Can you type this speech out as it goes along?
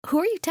Who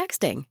are you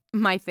texting?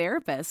 My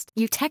therapist.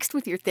 You text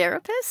with your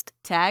therapist?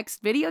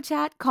 Text, video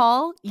chat,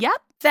 call.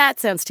 Yep. That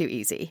sounds too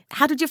easy.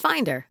 How did you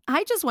find her?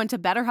 I just went to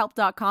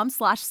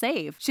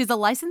betterhelp.com/save. She's a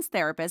licensed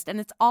therapist and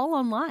it's all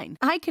online.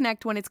 I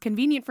connect when it's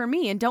convenient for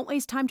me and don't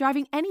waste time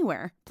driving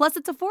anywhere. Plus,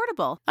 it's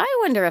affordable. I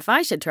wonder if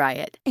I should try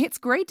it. It's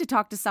great to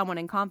talk to someone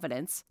in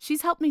confidence.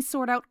 She's helped me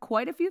sort out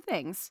quite a few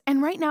things.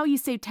 And right now you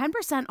save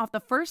 10% off the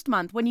first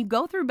month when you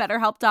go through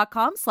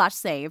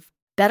betterhelp.com/save.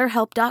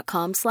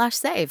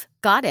 BetterHelp.com/save.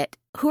 Got it.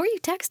 Who are you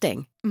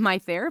texting? My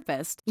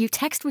therapist. You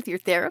text with your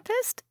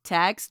therapist?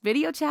 Text,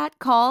 video chat,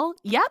 call.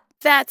 Yep.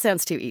 That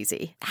sounds too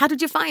easy. How did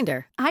you find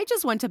her? I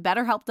just went to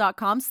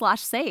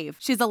betterhelp.com/save.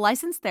 She's a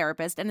licensed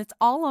therapist and it's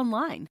all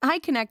online. I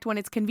connect when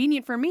it's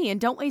convenient for me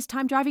and don't waste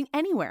time driving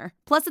anywhere.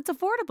 Plus, it's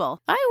affordable.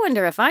 I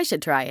wonder if I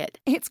should try it.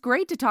 It's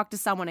great to talk to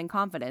someone in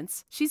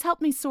confidence. She's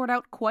helped me sort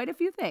out quite a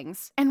few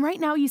things. And right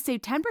now you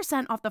save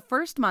 10% off the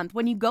first month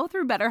when you go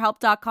through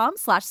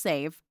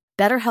betterhelp.com/save.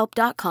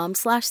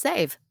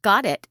 BetterHelp.com/save.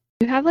 Got it.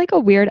 You have like a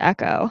weird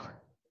echo.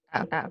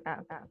 Oh.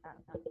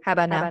 How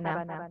about now?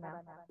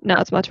 No,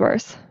 it's much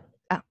worse.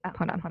 Oh,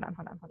 hold on.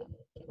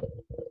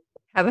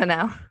 How about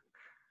now?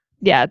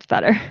 Yeah, it's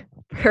better.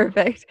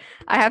 Perfect.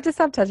 I have to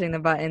stop touching the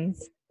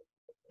buttons.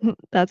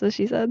 That's what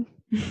she said.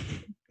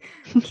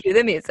 Cue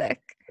the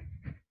music.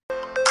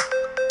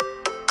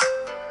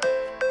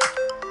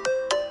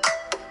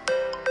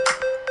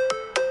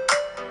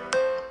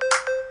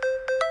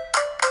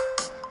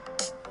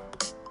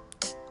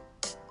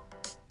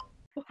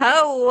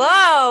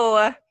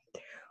 Hello.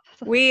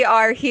 We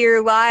are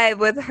here live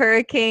with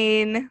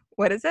Hurricane.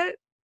 What is it?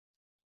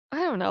 I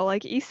don't know,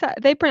 like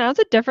they pronounce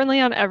it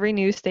differently on every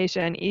news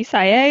station.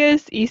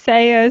 Isaias,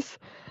 Isaias.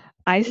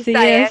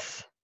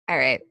 All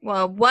right.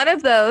 Well, one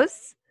of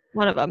those.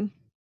 One of them.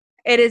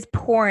 It is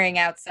pouring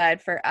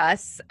outside for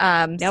us.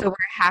 Yep. So we're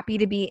happy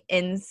to be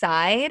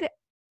inside.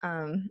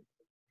 And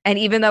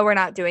even though we're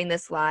not doing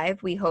this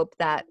live, we hope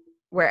that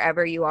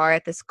wherever you are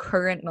at this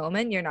current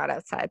moment, you're not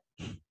outside.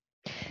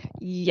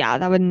 Yeah,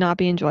 that would not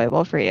be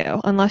enjoyable for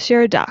you unless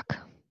you're a duck.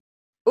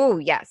 Oh,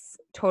 yes.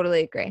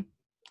 Totally agree.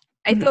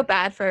 I feel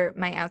bad for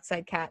my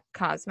outside cat,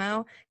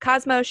 Cosmo.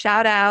 Cosmo,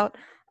 shout out.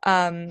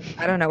 I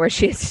don't know where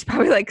she is. She's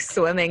probably like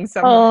swimming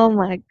somewhere. Oh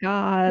my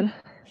God.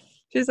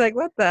 She's like,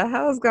 what the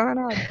hell is going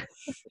on?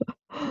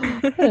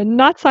 I did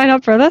not sign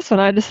up for this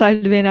when I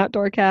decided to be an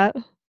outdoor cat.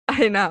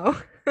 I know.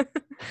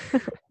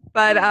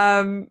 But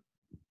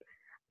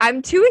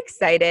I'm too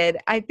excited.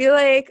 I feel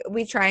like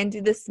we try and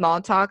do this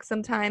small talk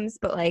sometimes,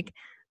 but like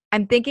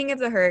I'm thinking of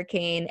the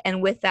hurricane,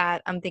 and with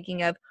that, I'm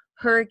thinking of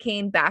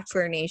Hurricane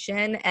Bachelor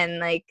Nation, and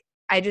like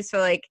I just feel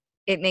like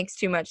it makes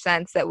too much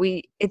sense that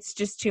it's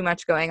just too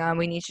much going on.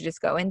 We need to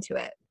just go into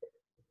it.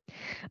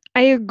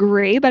 I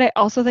agree, but I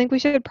also think we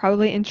should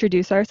probably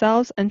introduce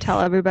ourselves and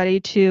tell everybody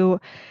to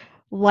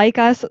like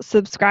us,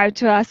 subscribe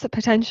to us,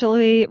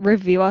 potentially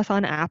review us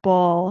on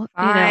Apple.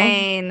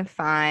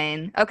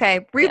 Fine.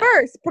 Okay,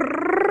 reverse.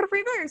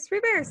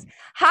 Reverse.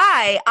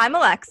 Hi, I'm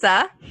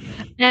Alexa.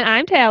 And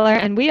I'm Taylor,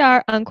 and we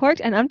are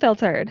Uncorked and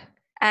Unfiltered.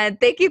 And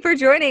thank you for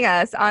joining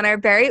us on our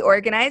very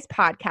organized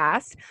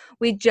podcast.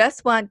 We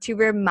just want to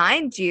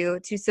remind you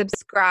to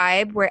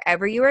subscribe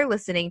wherever you are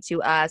listening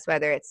to us,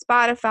 whether it's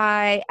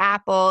Spotify,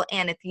 Apple,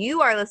 and if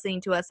you are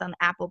listening to us on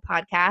Apple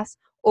Podcasts,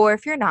 or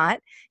if you're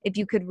not, if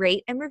you could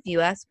rate and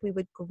review us, we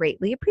would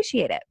greatly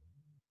appreciate it.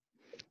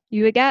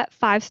 You would get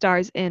 5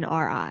 stars in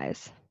our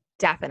eyes.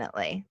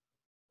 Definitely.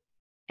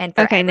 And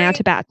okay, now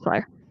to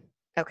Bachelor.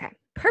 Okay,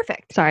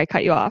 perfect. Sorry, I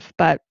cut you off,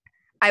 but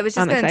I was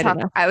just going to talk.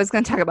 Now. I was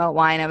going to talk about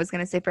wine. I was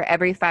going to say for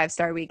every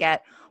 5-star we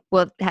get,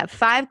 we'll have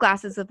 5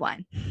 glasses of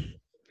wine.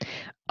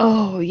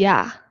 Oh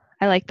yeah,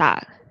 I like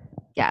that.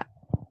 Yeah.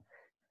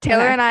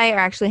 Taylor and I are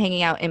actually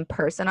hanging out in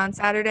person on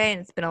Saturday, and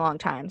it's been a long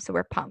time, so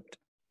we're pumped.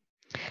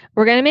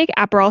 We're going to make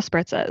Aperol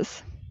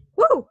spritzes.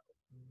 Woo!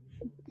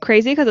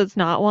 Crazy because it's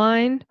not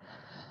wine,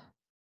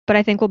 but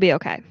I think we'll be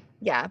okay.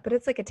 Yeah, but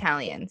it's like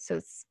Italian, so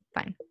it's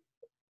fine.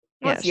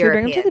 Well, yeah, should we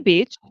bring them to the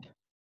beach?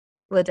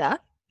 Lida.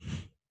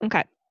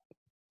 Okay.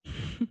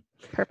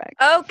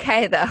 Perfect.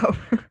 Okay, though.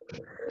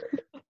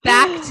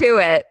 Back to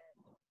it.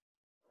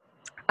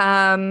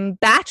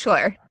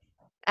 Bachelor.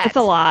 It's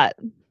a lot.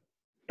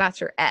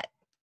 Bachelorette.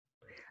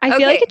 I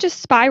feel like it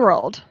just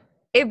spiraled.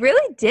 It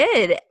really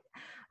did.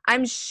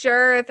 I'm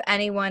sure if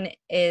anyone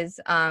is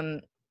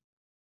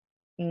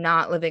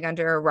not living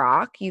under a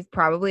rock, you've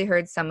probably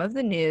heard some of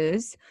the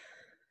news.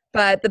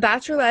 But the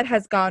Bachelorette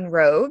has gone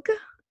rogue.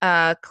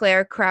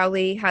 Clare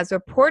Crowley has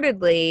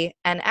reportedly,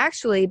 and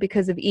actually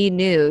because of E!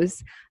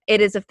 News, it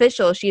is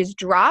official. She has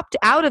dropped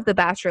out of the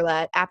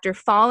Bachelorette after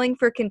falling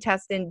for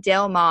contestant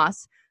Dale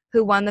Moss,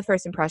 who won the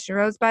first impression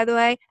rose, by the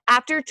way,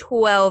 after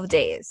 12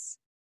 days.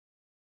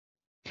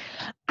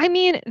 I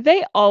mean,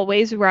 they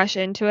always rush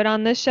into it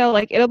on this show.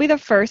 Like, it'll be the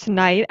first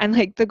night, and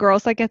like the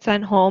girls that get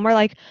sent home are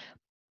like,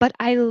 but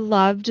I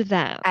loved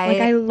them.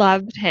 I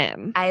loved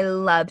him. I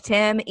loved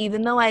him,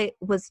 even though I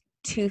was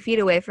 2 feet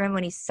away from him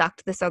when he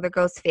sucked this other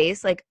girl's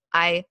face. Like,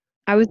 I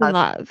was in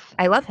love.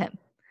 I love him.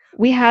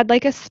 We had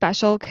like a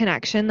special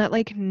connection that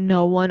like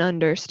no one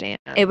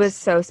understands. It was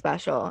so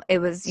special. It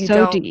was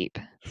so deep.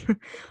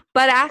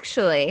 But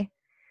actually,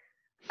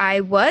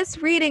 I was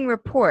reading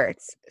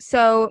reports.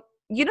 So,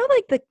 you know,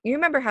 like you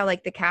remember how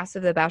like the cast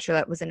of The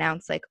Bachelorette was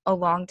announced like a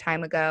long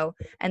time ago.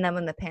 And then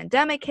when the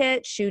pandemic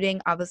hit,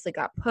 shooting obviously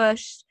got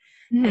pushed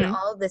and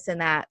all this and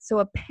that. So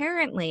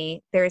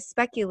apparently there is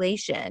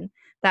speculation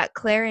that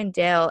Clare and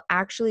Dale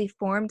actually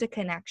formed a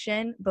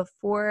connection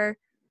before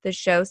the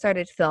show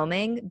started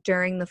filming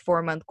during the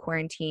 4-month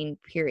quarantine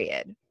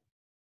period.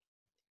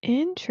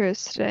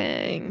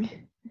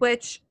 Interesting.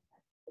 Which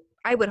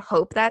I would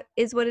hope that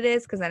is what it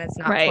is, because then it's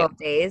not 12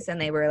 days, and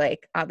they were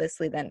like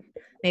obviously then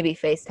maybe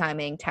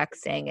FaceTiming,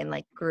 texting, and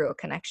like grew a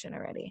connection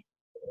already.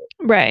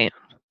 Right.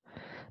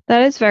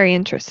 That is very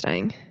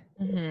interesting.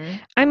 Mm-hmm.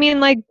 I mean,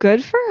 like,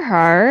 good for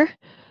her.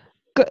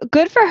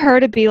 Good for her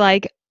to be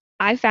like,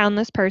 I found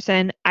this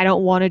person. I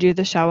don't want to do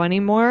the show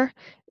anymore,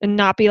 and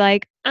not be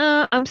like,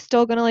 I'm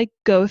still gonna like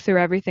go through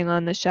everything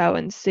on the show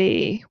and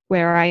see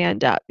where I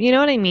end up. You know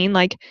what I mean?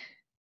 Like,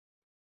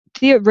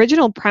 the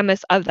original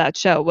premise of that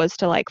show was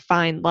to like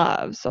find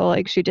love, so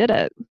like she did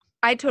it.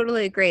 I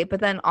totally agree,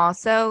 but then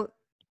also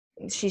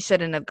she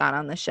shouldn't have gone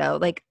on the show.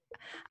 Like,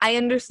 I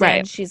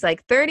understand she's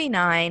like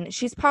 39.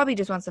 She's probably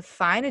just wants to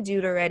find a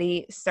dude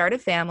already, start a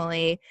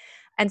family.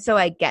 And so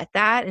I get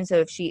that. And so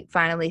if she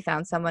finally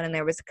found someone and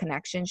there was a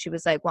connection, she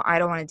was like, well, I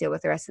don't want to deal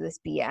with the rest of this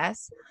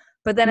BS.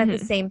 But then at the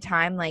same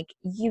time, like,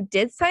 you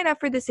did sign up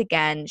for this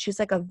again. She's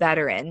like a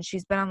veteran.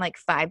 She's been on like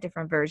 5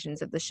 different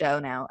versions of the show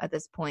now at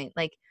this point.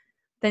 Like,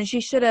 then she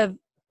should have,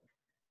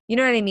 you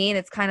know what I mean?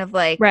 It's kind of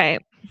like,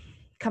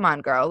 come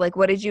on, girl. Like,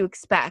 what did you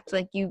expect?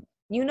 Like, you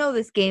know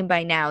this game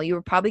by now. You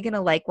were probably going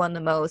to like one the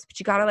most, but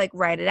you got to like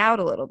write it out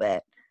a little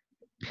bit.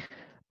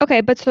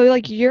 Okay, but so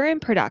like you're in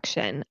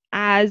production,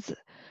 as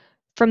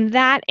from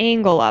that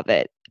angle of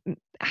it,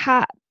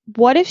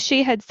 what if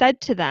she had said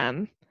to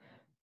them,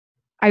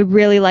 I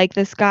really like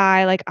this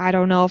guy, like I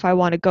don't know if I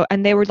want to go,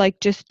 and they were like,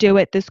 just do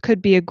it, this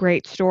could be a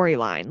great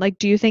storyline. Like,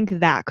 do you think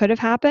that could have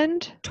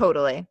happened?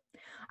 Totally.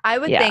 I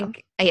would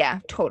think, yeah,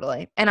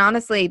 totally. And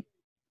honestly,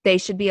 they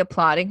should be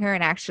applauding her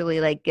and actually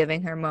like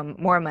giving her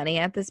more money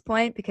at this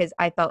point, because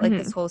I felt like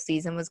this whole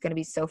season was going to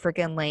be so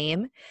freaking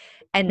lame.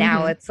 And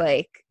now it's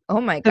like,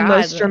 oh my God. The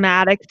most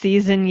dramatic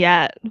season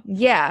yet.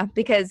 Yeah,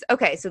 because,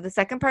 okay, so the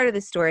second part of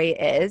the story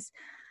is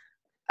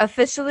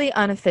officially,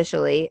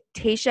 unofficially,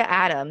 Tayshia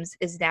Adams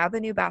is now the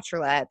new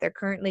Bachelorette. They're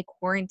currently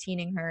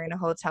quarantining her in a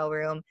hotel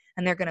room,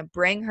 and they're going to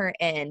bring her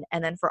in.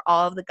 And then for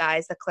all of the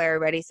guys that Clare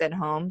already sent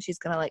home, she's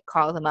going to like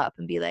call them up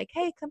and be like,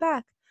 hey, come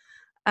back.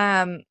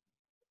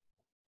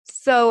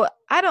 So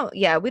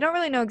we don't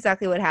really know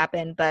exactly what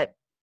happened, but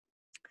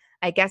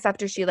I guess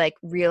after she like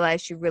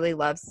realized she really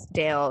loves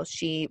Dale,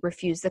 she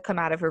refused to come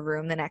out of her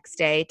room the next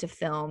day to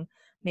film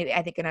maybe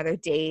I think another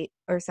date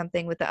or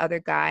something with the other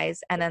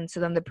guys. And then so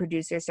then the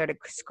producers started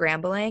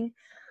scrambling.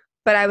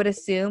 But I would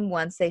assume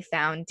once they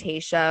found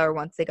Tayshia or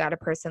once they got a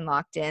person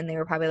locked in, they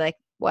were probably like,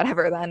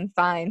 whatever then,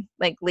 fine,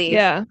 like leave.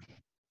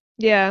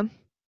 Yeah.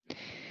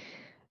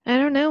 I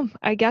don't know.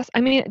 I guess,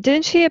 I mean,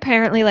 didn't she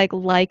apparently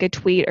like a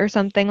tweet or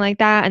something like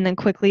that and then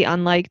quickly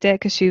unliked it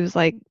because she was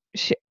like,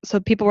 so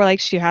people were like,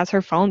 she has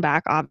her phone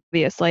back,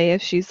 obviously,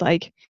 if she's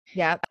like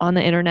on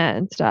the internet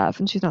and stuff,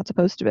 and she's not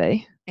supposed to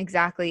be.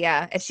 Exactly,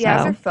 yeah. If she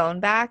has her phone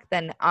back,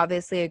 then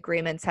obviously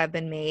agreements have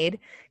been made,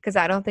 because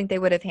I don't think they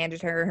would have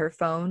handed her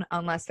phone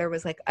unless there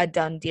was like a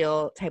done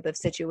deal type of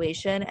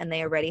situation and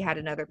they already had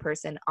another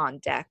person on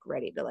deck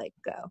ready to like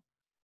go.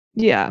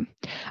 Yeah.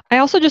 I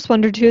also just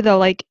wondered too, though,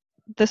 like,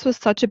 this was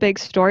such a big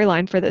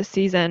storyline for this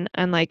season,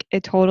 and like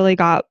it totally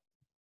got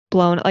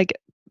blown, like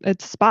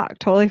its spot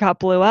totally got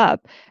blew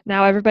up.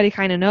 Now everybody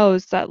kind of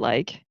knows that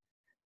like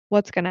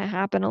what's gonna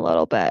happen a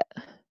little bit.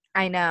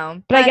 I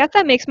know, but I guess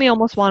that makes me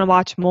almost want to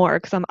watch more,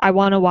 because I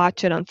want to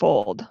watch it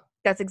unfold.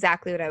 That's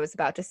exactly what I was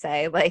about to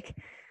say. Like,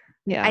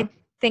 yeah, I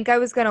think I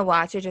was gonna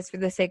watch it just for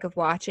the sake of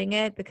watching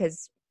it,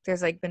 because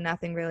there's like been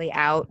nothing really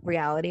out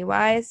reality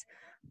wise.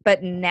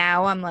 But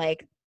now I'm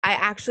like, I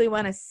actually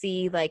want to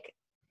see like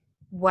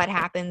what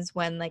happens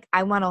when like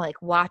I want to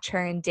like watch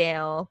her and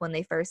Dale when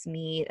they first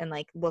meet and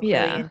like look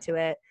really into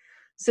it.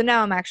 So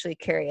now I'm actually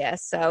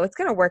curious. So it's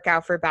gonna work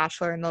out for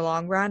Bachelor in the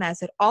long run,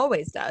 as it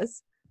always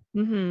does.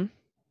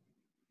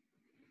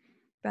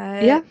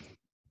 But yeah,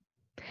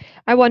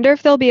 I wonder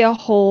if there'll be a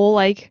whole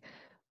like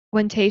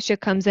when Tayshia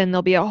comes in,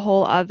 there'll be a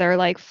whole other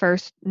like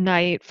first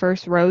night,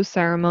 first rose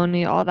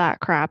ceremony, all that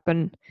crap,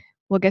 and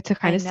we'll get to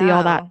kind of see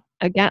all that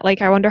again.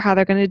 Like, I wonder how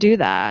they're going to do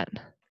that.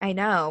 I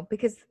know,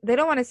 because they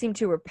don't want to seem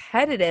too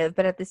repetitive,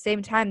 but at the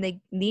same time, they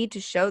need to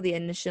show the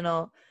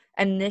initial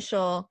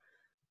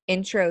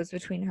intros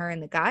between her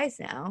and the guys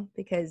now,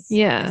 because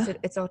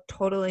it's a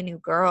totally new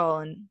girl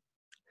and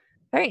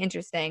very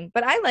interesting.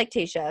 But I like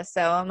Tayshia,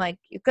 so I'm like,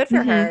 good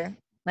for her.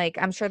 Like,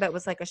 I'm sure that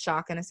was like a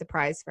shock and a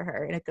surprise for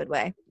her in a good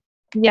way.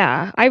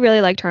 Yeah, I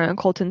really liked her in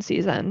Colton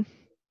season.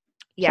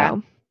 Yeah.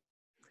 So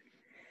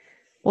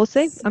we'll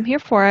see. I'm here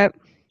for it.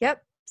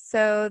 Yep.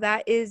 So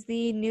that is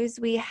the news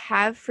we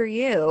have for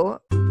you.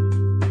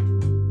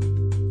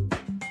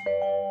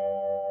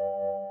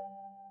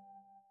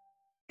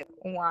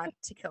 want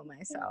to kill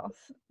myself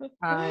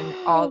on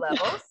all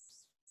levels.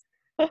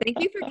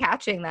 Thank you for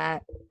catching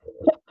that.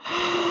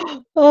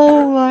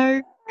 Oh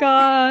my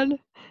God.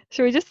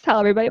 Should we just tell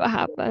everybody what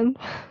happened?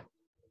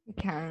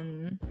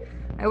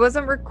 I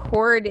wasn't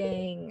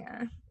recording.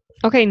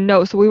 Okay,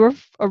 no. So we were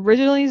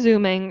originally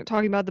Zooming,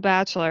 talking about The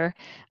Bachelor,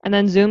 and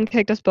then Zoom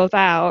kicked us both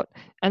out,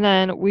 and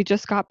then we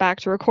just got back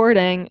to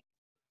recording,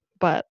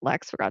 but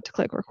Lex forgot to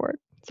click record.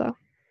 So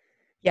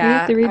we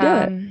have to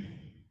redo it.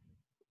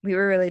 We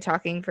were really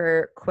talking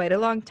for quite a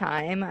long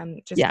time.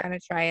 I'm just gonna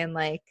try and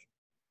like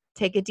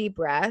take a deep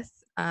breath,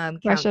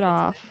 brush it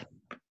off,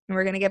 and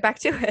we're gonna get back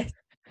to it.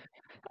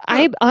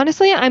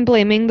 I'm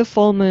blaming the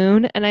full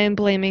moon, and I am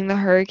blaming the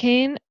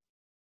hurricane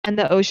and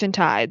the ocean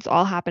tides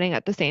all happening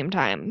at the same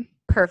time.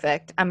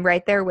 Perfect. I'm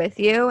right there with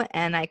you,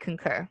 and I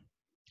concur.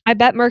 I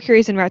bet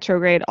Mercury's in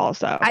retrograde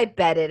also. I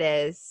bet it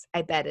is.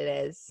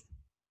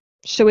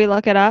 Should we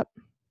look it up?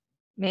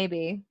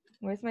 Maybe.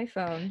 Where's my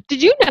phone?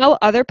 Did you know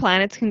other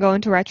planets can go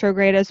into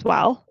retrograde as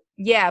well?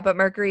 Yeah, but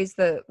Mercury's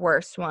the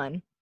worst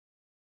one.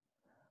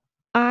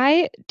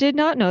 I did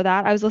not know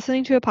that. I was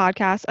listening to a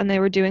podcast and they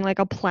were doing like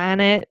a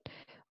planet,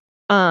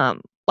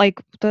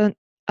 like the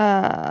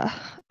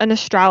an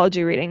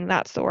astrology reading.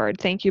 That's the word.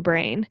 Thank you,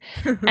 brain.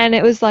 And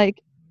it was like,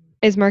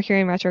 is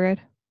Mercury in retrograde?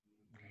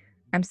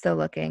 I'm still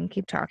looking.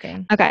 Keep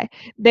talking. Okay.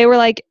 They were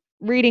like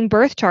reading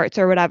birth charts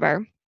or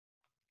whatever.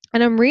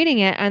 And I'm reading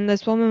it, and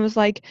this woman was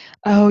like,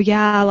 oh,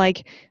 yeah,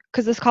 like,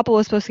 because this couple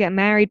was supposed to get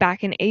married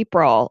back in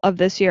April of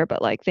this year, but,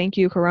 like, thank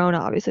you, Corona,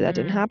 obviously that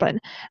didn't happen.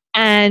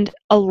 And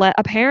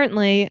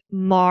apparently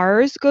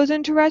Mars goes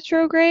into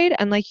retrograde,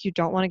 and, like, you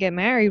don't want to get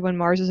married when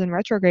Mars is in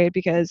retrograde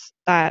because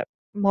that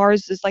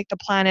Mars is, like, the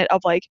planet of,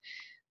 like,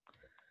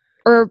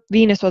 or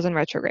Venus was in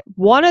retrograde.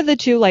 One of the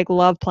two, like,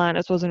 love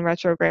planets was in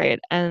retrograde,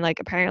 and, like,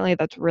 apparently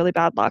that's really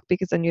bad luck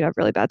because then you'd have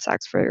really bad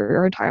sex for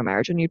your entire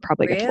marriage, and you'd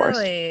probably get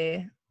divorced.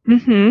 Really?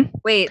 Mm-hmm.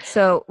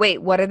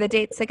 Wait, what are the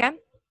dates again?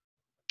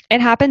 It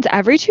happens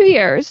every 2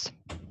 years,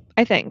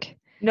 I think.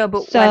 No,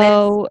 but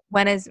so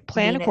when is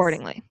plan Venus?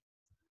 Accordingly.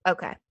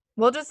 Okay.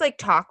 We'll just like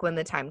talk when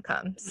the time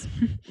comes.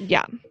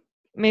 Yeah.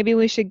 Maybe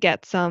we should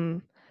get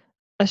some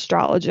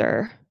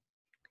astrologer.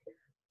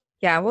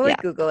 Yeah, we'll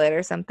like Google it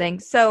or something.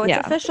 So it's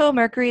official.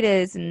 Mercury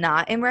is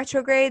not in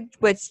retrograde,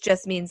 which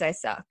just means I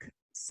suck.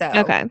 So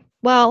okay.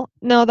 Well,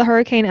 no, the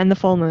hurricane and the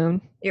full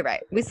moon. You're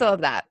right. We still have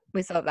that.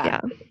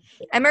 Yeah.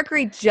 And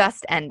Mercury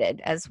just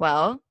ended as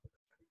well.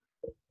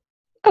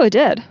 Oh, it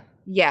did?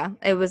 Yeah.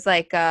 It was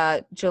like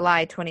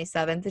July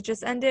 27th. It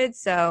just ended.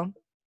 So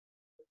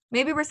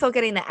maybe we're still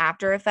getting the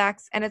after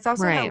effects. And it's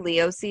also now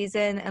Leo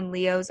season, and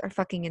Leos are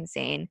fucking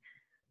insane.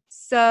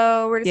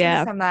 So we're just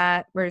going to sum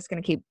that. We're just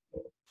going to keep.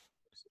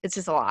 It's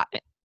just a lot.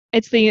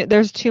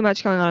 There's too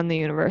much going on in the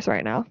universe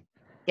right now.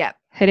 Yeah.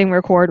 Hitting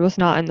record was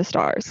not in the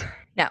stars.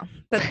 No.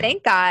 But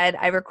thank God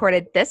I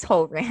recorded this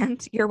whole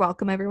rant. You're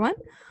welcome, everyone.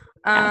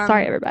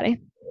 Sorry, everybody.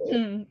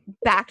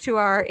 Back to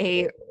our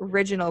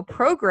original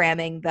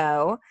programming,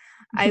 though.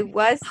 I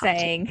was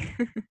saying,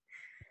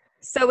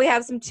 so we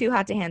have some Too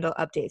Hot to Handle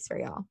updates for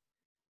y'all.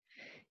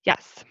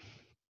 Yes.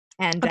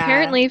 And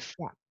apparently,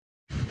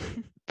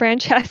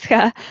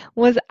 Francesca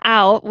was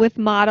out with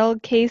model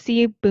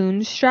Casey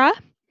Boonstra.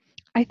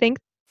 I think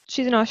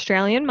she's an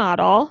Australian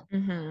model.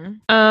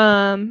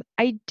 Mm-hmm.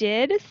 I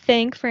did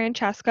think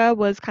Francesca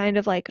was kind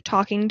of like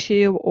talking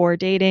to or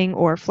dating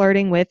or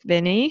flirting with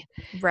Vinny.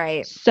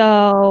 Right.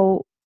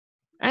 So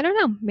I don't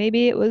know.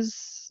 Maybe it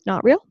was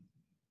not real.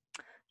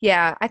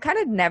 Yeah, I kind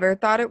of never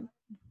thought it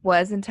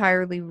was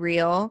entirely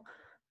real,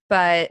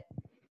 but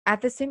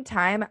at the same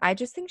time, I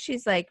just think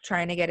she's like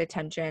trying to get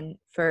attention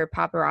for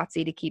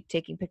paparazzi to keep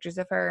taking pictures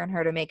of her and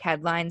her to make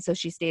headlines so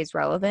she stays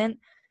relevant.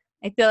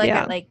 I feel like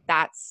at like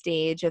that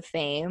stage of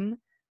fame,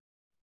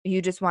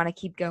 you just want to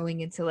keep going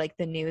into like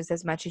the news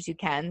as much as you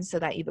can so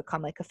that you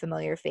become like a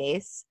familiar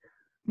face.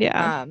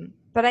 Yeah.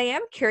 But I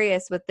am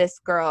curious with this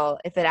girl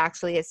if it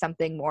actually is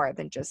something more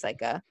than just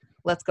like a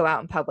let's go out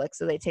in public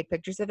so they take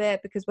pictures of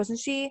it, because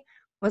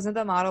wasn't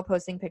the model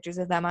posting pictures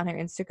of them on her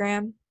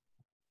Instagram?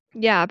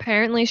 Yeah,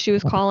 apparently she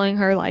was calling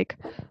her like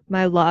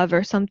my love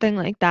or something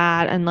like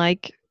that, and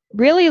like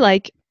really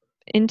like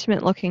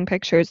intimate looking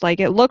pictures. Like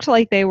it looked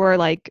like they were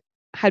like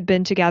had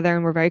been together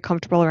and were very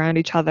comfortable around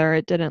each other.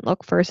 It didn't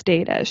look first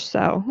date-ish,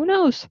 so who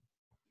knows?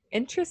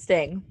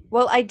 Interesting.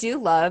 Well, I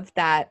do love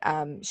that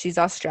she's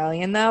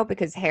Australian though,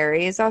 because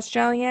Harry is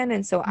Australian,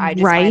 and so I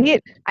just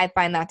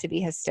find that to be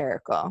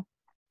hysterical.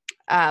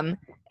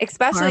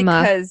 Especially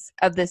because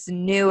of this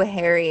new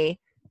Harry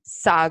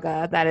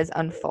saga that is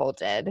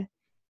unfolded.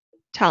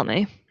 Tell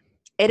me.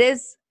 It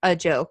is a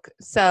joke.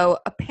 So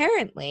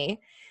apparently,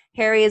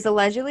 Harry is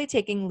allegedly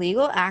taking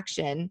legal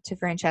action to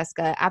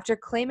Francesca after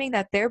claiming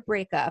that their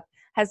breakup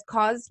has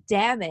caused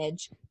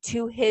damage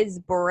to his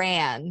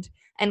brand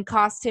and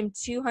cost him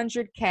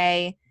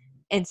 200K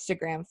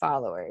Instagram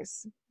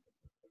followers.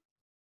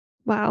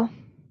 Wow.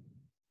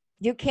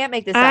 You can't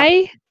make this up.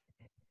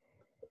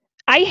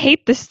 I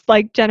hate this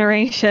like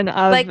generation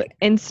of Like,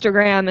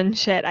 Instagram and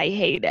shit. I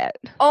hate it.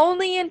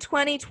 only in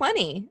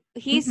 2020.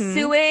 He's Mhm.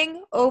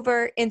 suing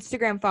over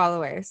Instagram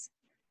followers.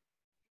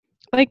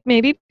 Like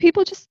maybe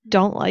people just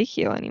don't like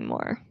you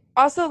anymore.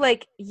 Also,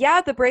 like,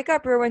 yeah, the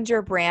breakup ruined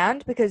your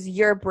brand because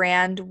your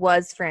brand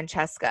was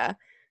Francesca.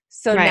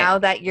 So Right. now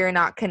that you're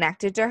not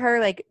connected to her,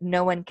 like,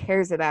 no one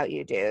cares about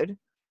you, dude.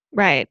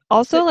 Right.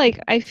 Also, So, like,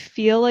 I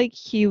feel like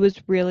he was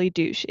really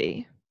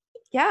douchey.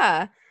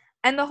 yeah.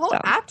 And the whole So,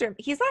 after,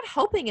 he's not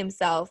helping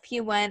himself. He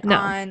went no.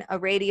 on a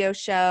radio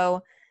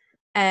show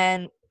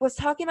and was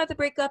talking about the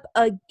breakup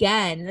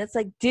again. And it's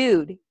like,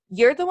 dude,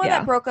 you're the one Yeah.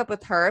 that broke up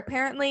with her,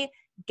 apparently.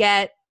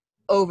 Get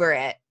over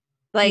it.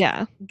 Like,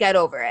 Yeah. get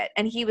over it.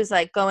 And he was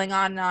like going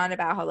on and on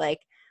about how like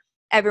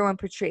everyone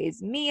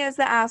portrays me as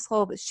the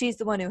asshole, but she's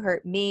the one who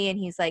hurt me. And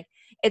he's like,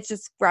 it's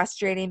just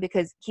frustrating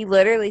because he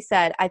literally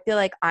said, I feel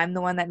like I'm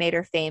the one that made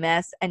her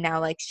famous. And now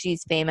like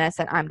she's famous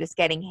and I'm just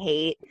getting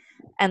hate.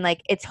 And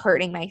like, it's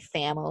hurting my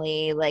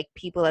family. Like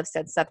people have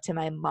said stuff to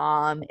my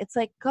mom. It's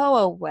like, go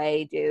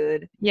away,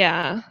 dude.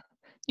 Yeah.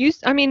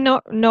 I mean,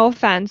 no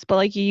offense, but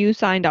like you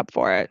signed up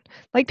for it.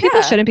 Like people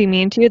Yeah. shouldn't be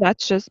mean to you.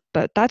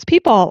 But that's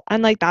people.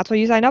 And like that's what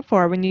you signed up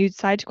for when you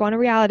decide to go on a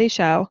reality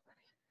show.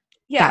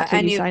 Yeah. That's what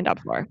And you signed up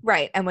for.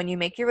 right. And when you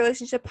make your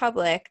relationship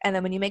public and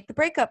then when you make the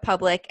breakup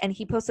public and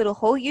he posted a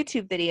whole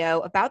YouTube video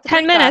about the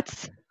 10 breakup,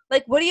 minutes.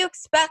 like, what do you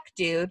expect,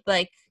 dude?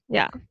 Like,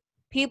 Yeah.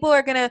 people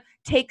are going to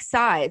take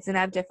sides and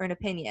have different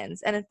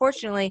opinions. And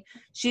unfortunately,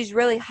 she's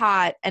really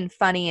hot and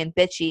funny and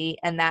bitchy.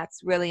 And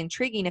that's really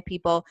intriguing to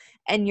people.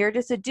 And you're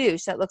just a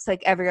douche that looks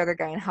like every other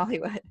guy in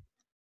Hollywood.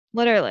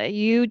 Literally,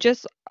 you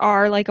just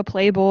are like a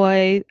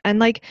playboy. And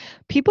like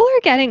people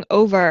are getting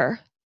over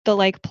the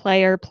like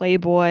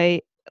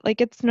playboy. Like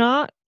it's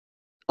not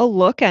a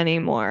look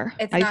anymore,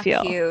 It's I not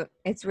feel. cute.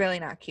 It's really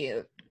not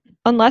cute.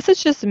 Unless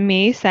it's just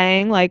me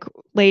saying like,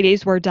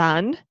 ladies, we're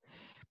done.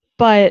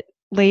 But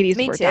ladies,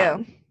 Me we're too.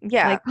 done.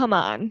 Yeah. Like, come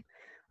on.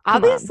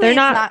 Obviously,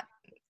 They're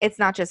it's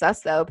not just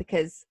us though,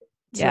 because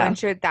yeah.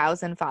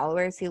 200,000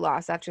 followers he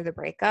lost after the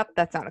breakup.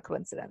 That's not a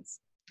coincidence.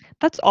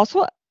 That's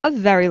also a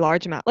very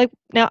large amount. Like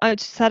now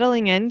it's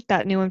settling in,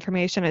 that new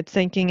information, it's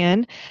sinking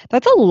in.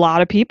 That's a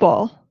lot of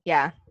people.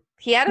 Yeah.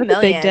 He had a That's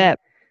a big million. dip.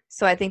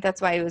 So I think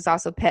that's why he was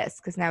also pissed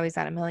because now he's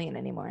not a million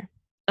anymore.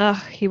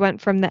 Ugh, he went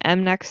from the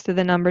M next to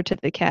the number to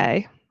the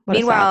K. What a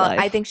sad Meanwhile, life.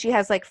 I think she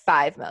has like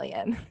 5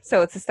 million.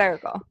 So it's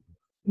hysterical.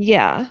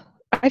 Yeah.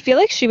 I feel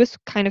like she was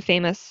kind of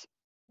famous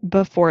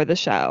before the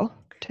show,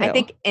 too. I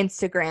think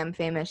Instagram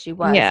famous she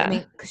was. Yeah. I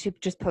mean, because she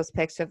just posts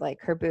pics of like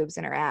her boobs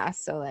and her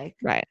ass. So like,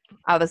 right.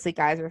 obviously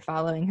guys were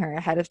following her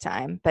ahead of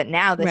time. But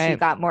now that she Right.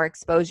 got more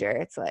exposure,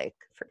 it's like,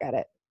 forget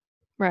it.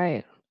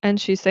 Right. And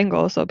she's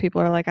single, so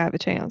people are like, I have a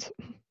chance.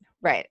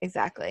 Right,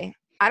 exactly.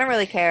 I don't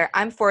really care.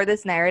 I'm for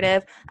this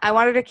narrative. I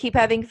want her to keep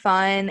having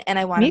fun, and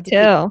I want Me him to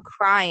too. keep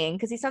crying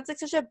because he sounds like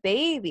such a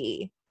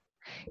baby.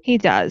 He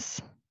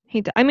does.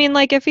 I mean,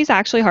 like, if he's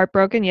actually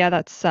heartbroken, yeah,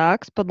 that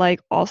sucks. But, like,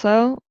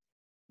 also,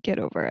 get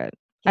over it.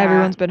 Yeah.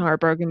 Everyone's been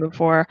heartbroken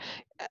before.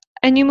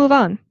 And you move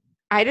on.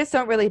 I just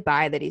don't really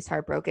buy that he's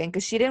heartbroken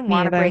because she didn't Me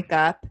want to either. break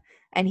up,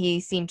 and he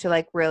seemed to,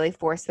 like, really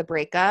force the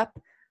breakup.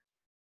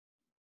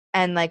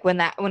 And, like, when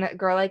a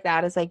girl like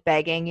that is, like,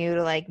 begging you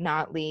to, like,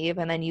 not leave,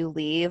 and then you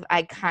leave,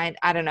 I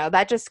don't know.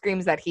 That just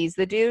screams that he's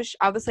the douche.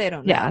 Obviously, I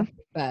don't know. Yeah.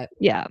 But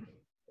Yeah.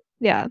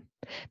 Yeah.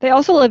 They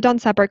also lived on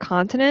separate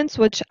continents,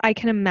 which I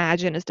can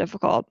imagine is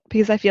difficult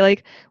because I feel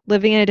like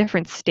living in a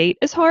different state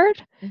is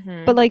hard.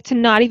 mhm. But like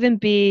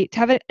to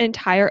have an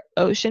entire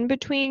ocean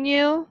between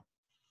you,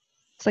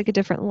 it's like a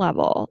different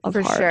level of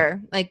for hard.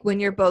 sure. Like when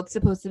you're both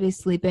supposed to be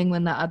sleeping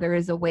when the other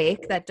is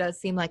awake, that does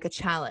seem like a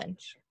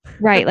challenge.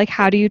 Right. Like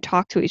how do you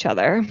talk to each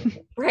other?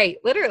 Right.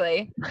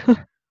 Literally.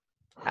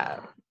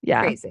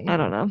 Yeah. Crazy. I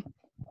don't know.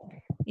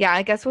 Yeah,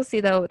 I guess we'll see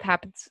though what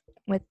happens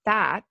with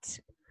that.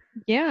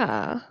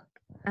 Yeah.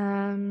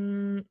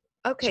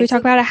 Okay. Should we talk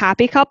about a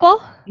happy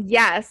couple?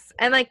 Yes.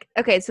 And like,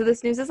 okay, so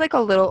this news is like a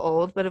little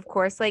old, but of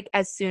course, like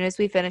as soon as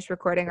we finished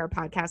recording our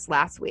podcast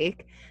last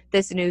week,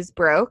 this news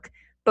broke,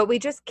 but we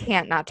just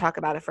can't not talk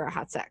about it for a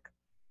hot sec.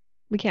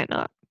 We can't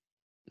not.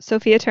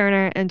 Sophia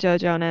Turner and Joe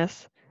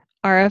Jonas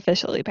are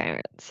officially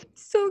parents.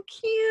 So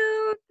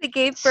cute. They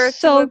gave birth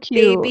So to a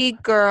cute. baby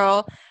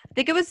girl. I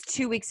think it was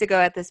 2 weeks ago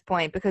at this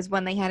point because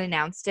when they had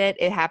announced it,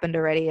 it happened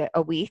already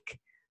a week.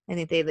 I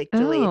think they like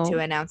delayed to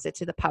announce it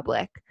to the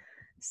public.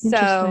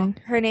 So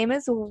her name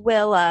is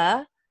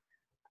Willa.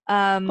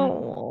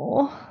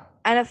 Oh.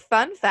 And a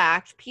fun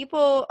fact,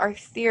 people are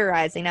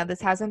theorizing, now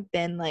this hasn't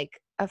been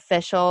like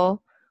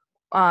official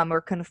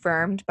or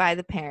confirmed by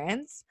the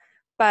parents,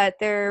 but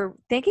they're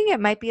thinking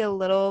it might be a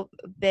little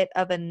bit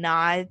of a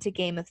nod to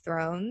Game of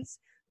Thrones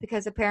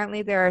because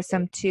apparently there are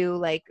some 2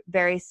 like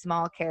very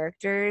small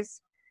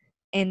characters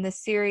in the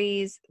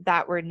series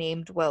that were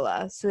named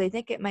Willa. So they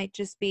think it might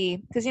just be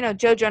because, you know,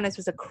 Joe Jonas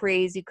was a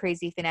crazy,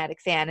 crazy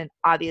fanatic fan. And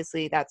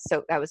obviously that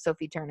was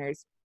Sophie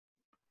Turner's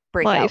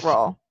breakout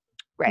role.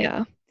 Right.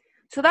 Yeah.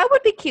 So that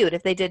would be cute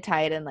if they did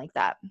tie it in like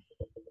that.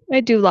 I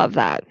do love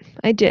that.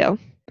 I do.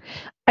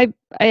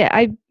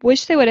 I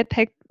wish they would have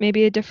picked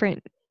maybe a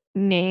different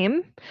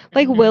name.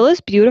 Like Mhm. Will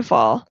is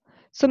beautiful.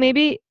 So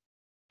maybe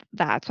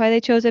that's why they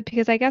chose it,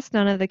 because I guess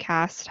none of the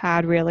cast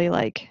had really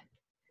like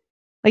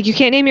you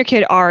can't name your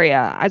kid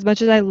Arya. As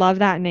much as I love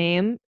that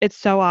name, it's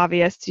so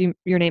obvious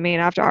you're naming it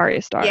after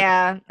Arya Stark.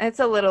 Yeah, it's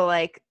a little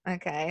like,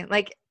 okay.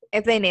 Like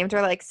if they named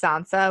her like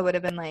Sansa, I would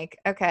have been like,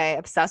 okay,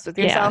 obsessed with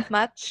yourself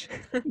much?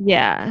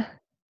 Yeah.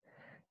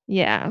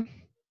 Yeah.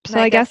 So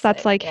I I guess guess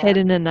that's like yeah.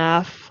 hidden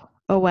enough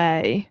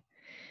away.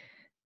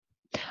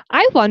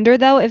 I wonder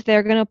though if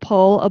they're gonna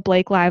pull a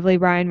Blake Lively,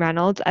 Ryan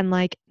Reynolds and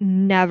like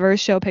never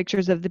show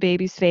pictures of the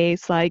baby's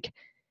face, like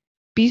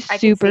be I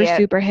could see it.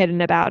 super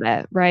hidden about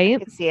it, I right?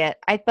 could see it.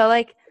 I feel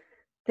like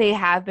they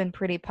have been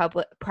pretty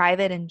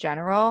private in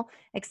general,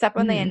 except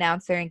when they Mhm.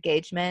 announced their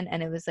engagement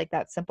and it was like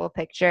that simple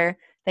picture.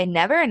 They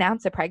never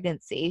announced a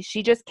pregnancy.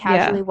 She just Yeah.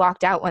 casually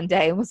walked out one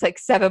day and was like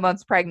 7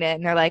 months pregnant,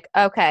 and they're like,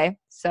 okay,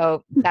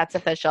 so that's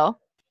official.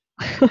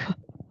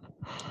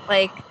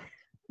 Like,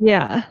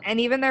 Yeah. and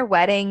even their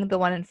wedding, the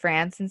one in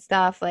France and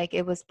stuff, like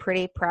it was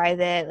pretty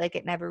private. Like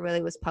it never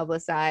really was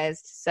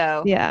publicized.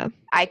 So Yeah.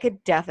 I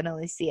could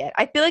definitely see it.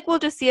 I feel like we'll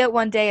just see it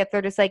one day if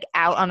they're just like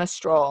out on a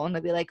stroll and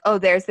they'll be like, oh,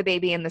 there's the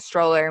baby in the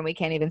stroller and we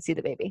can't even see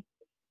the baby.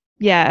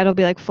 Yeah, it'll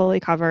be like fully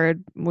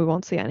covered. We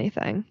won't see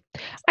anything.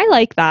 I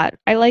like that.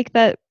 I like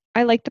the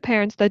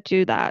parents that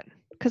do that,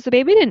 because the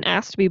baby didn't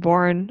ask to be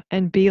born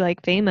and be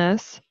like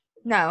famous.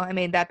 No, I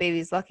mean, that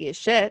baby's lucky as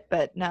shit,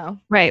 but no.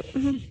 Right.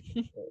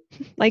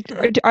 Like,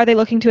 are they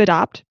looking to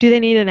adopt? Do they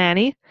need a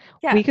nanny?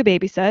 Yeah. We could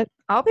babysit.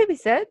 I'll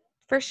babysit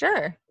for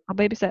sure. I'll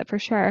babysit for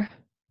sure.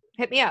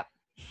 Hit me up.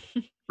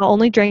 I'll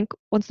only drink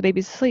once the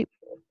baby's asleep.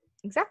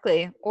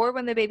 Exactly. Or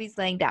when the baby's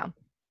laying down,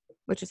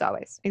 which is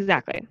always.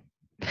 Exactly.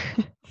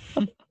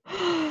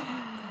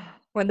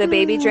 When the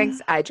baby drinks,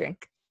 I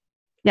drink.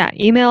 Yeah,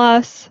 email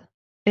us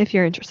if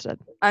you're interested.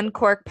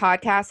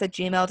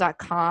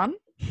 uncorkpodcast@gmail.com.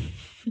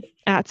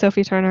 At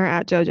Sophie Turner,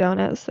 at Joe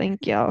Jonas.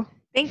 Thank you.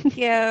 Thank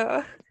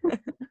you.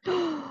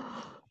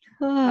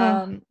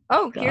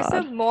 Here's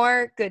some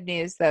more good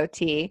news though,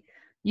 T.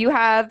 You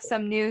have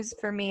some news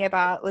for me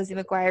about Lizzie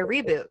McGuire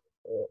reboot.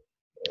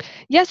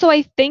 Yeah, so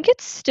I think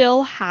it's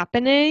still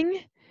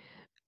happening.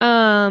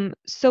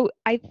 So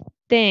I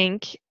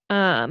think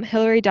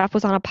Hillary Duff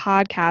was on a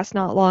podcast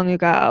not long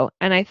ago,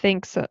 and I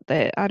think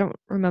I don't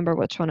remember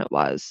which one it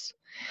was.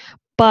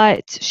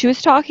 But she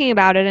was talking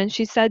about it, and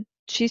she said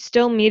she's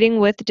still meeting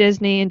with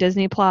Disney and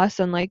Disney Plus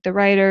and like the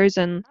writers,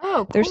 and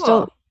they're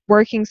still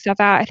working stuff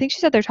out. I think she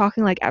said they're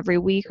talking like every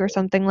week or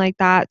something like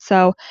that.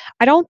 So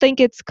I don't think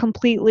it's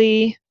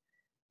completely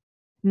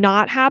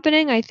not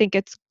happening. I think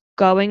it's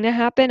going to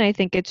happen. I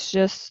think it's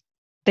just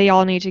they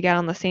all need to get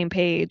on the same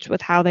page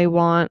with how they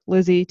want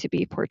Lizzie to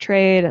be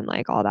portrayed and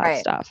like all that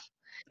stuff.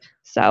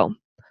 So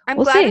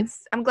we'll see.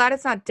 I'm glad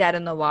it's not dead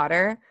in the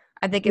water.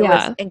 I think it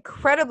was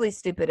incredibly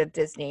stupid of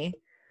Disney.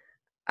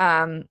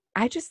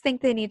 I just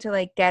think they need to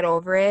like get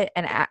over it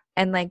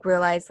and like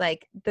realize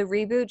like the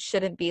reboot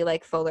shouldn't be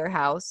like Fuller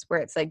House where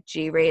it's like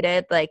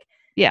G-rated. Like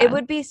it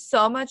would be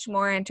so much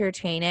more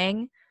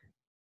entertaining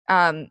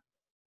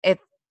if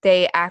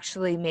they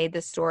actually made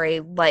the story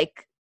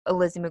like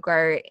Lizzie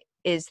McGuire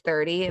is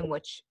 30, in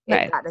which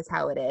that is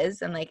how it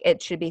is, and like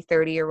it should be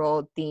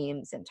 30-year-old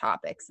themes and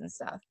topics and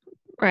stuff.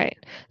 Right.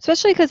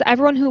 Especially because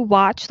everyone who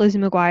watched Lizzie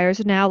McGuire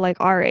is now like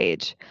our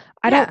age.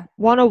 I don't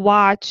want to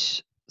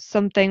watch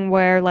something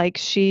where like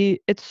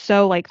it's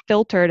so like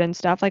filtered and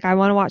stuff. Like I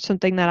want to watch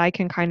something that I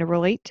can kind of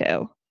relate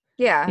to.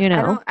 Yeah. You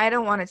know? I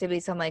don't want it to be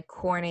some like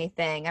corny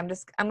thing. I'm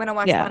gonna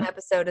watch one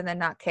episode and then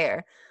not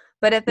care.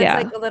 But if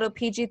it's like a little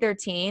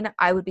PG-13,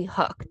 I would be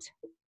hooked.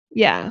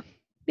 Yeah.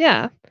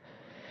 Yeah.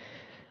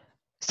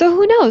 So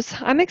who knows?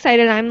 I'm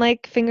excited. I'm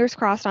like fingers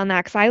crossed on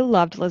that because I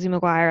loved Lizzie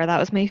McGuire. That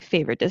was my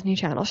favorite Disney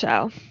Channel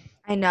show.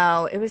 I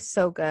know. It was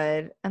so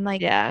good. And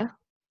like, that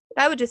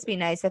would just be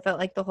nice. I felt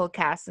like the whole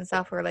cast and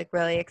stuff were like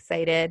really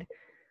excited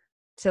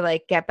to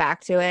like get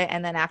back to it.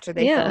 And then after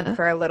they filmed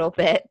for a little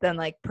bit, then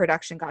like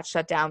production got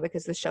shut down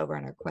because the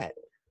showrunner quit.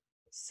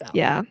 So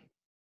yeah.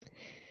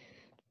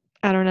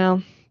 I don't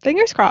know.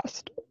 Fingers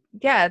crossed.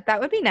 Yeah, that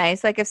would be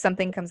nice. Like if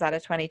something comes out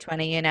of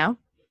 2020, you know?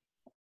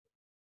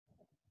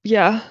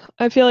 Yeah,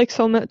 I feel like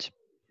so much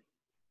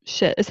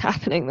shit is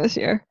happening this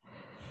year.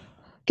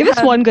 Give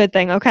us one good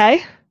thing,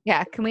 okay?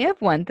 Yeah, can we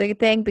have one good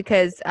thing?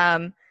 Because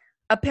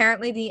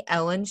apparently the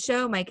Ellen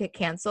show might get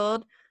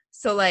canceled.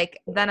 So like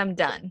then I'm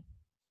done.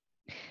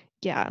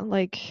 Yeah,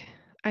 like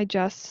I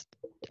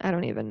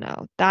don't even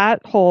know.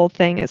 That whole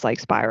thing is like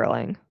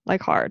spiraling,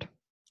 like hard.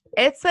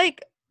 It's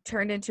like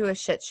turned into a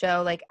shit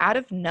show, like out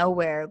of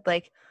nowhere.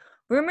 Like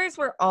rumors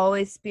were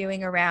always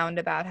spewing around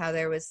about how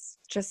there was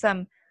just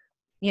some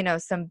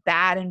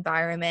bad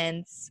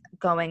environments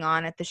going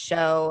on at the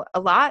show. A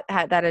lot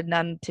that had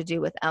nothing to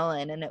do with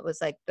Ellen. And it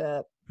was like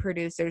the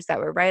producers that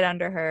were right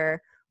under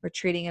her were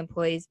treating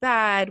employees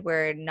bad,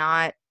 were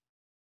not,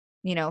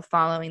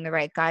 following the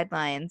right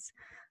guidelines.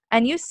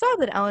 And you saw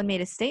that Ellen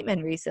made a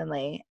statement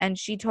recently and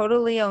she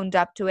totally owned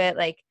up to it.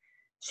 Like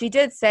she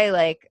did say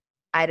like,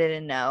 I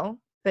didn't know.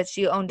 but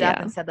she owned up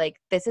and said, like,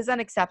 this is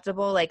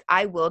unacceptable. Like,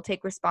 I will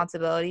take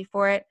responsibility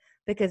for it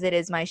because it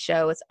is my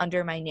show. It's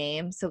under my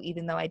name. So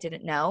even though I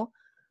didn't know,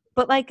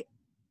 but like,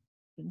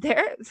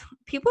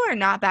 people are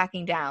not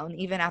backing down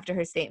even after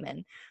her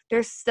statement.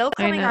 They're still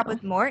coming up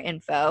with more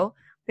info.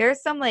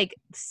 There's some like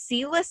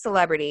C-list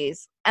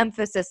celebrities,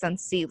 emphasis on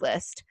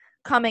C-list,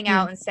 coming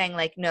out and saying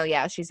like, no,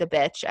 yeah, she's a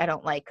bitch. I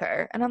don't like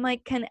her. And I'm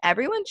like, can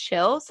everyone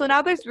chill? So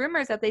now there's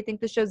rumors that they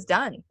think the show's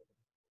done.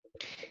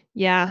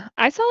 Yeah,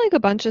 I saw like a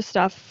bunch of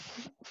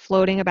stuff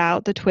floating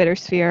about the Twitter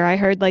sphere. I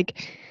heard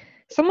like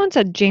someone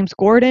said James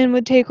Gordon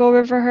would take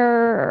over for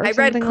her or I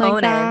read something Conan.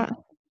 like that.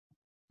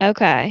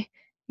 Okay.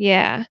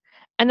 Yeah.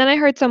 And then I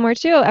heard somewhere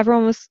too,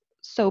 everyone was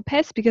so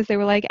pissed because they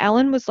were like,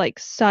 Ellen was like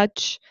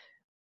such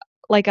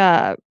like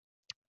a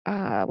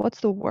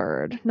what's the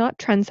word? Not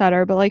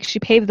trendsetter, but like she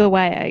paved the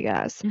way, I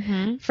guess,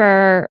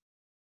 for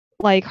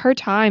like her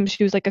time.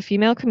 She was like a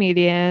female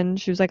comedian.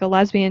 She was like a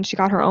lesbian. She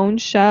got her own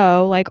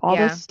show, like all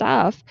this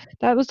stuff.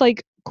 That was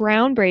like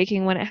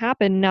groundbreaking when it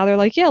happened. Now they're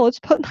like, yeah, let's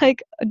put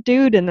like a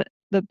dude in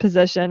the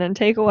position and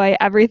take away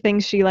everything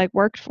she like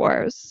worked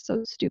for. It was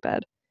so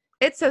stupid.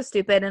 It's so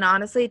stupid. And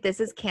honestly,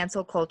 this is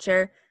cancel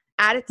culture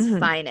at its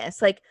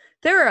finest. Like,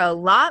 there are a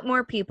lot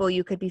more people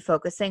you could be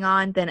focusing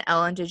on than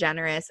Ellen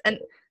DeGeneres. And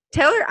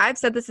Taylor, I've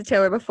said this to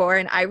Taylor before,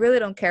 and I really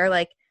don't care.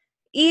 Like,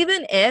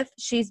 even if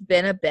she's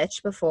been a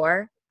bitch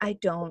before, I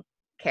don't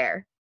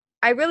care.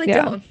 I really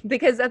don't.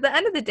 Because at the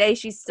end of the day,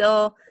 she's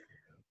still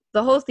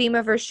the whole theme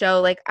of her show.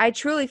 Like, I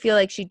truly feel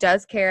like she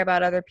does care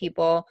about other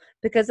people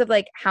because of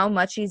like how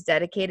much she's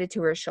dedicated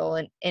to her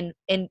show and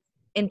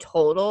in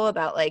total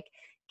about like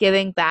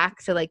giving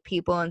back to like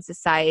people in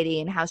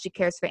society and how she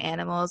cares for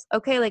animals.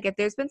 Okay, like if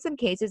there's been some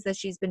cases that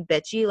she's been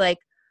bitchy, like,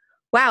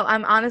 wow,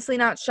 I'm honestly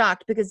not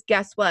shocked because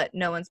guess what?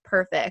 No one's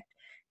perfect.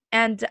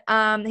 And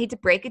I hate to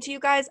break it to you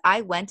guys,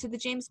 I went to the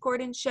James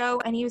Corden show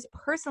and he was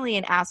personally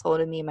an asshole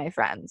to me and my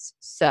friends.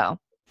 So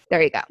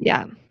there you go.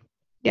 Yeah.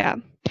 Yeah.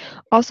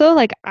 Also,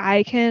 like,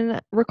 I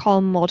can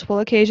recall multiple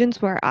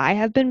occasions where I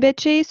have been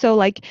bitchy. So,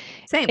 like,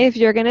 Same. If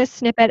you're going to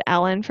snip at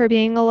Ellen for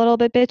being a little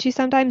bit bitchy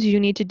sometimes, you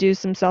need to do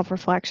some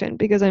self-reflection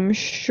because I'm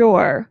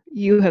sure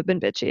you have been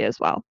bitchy as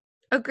well.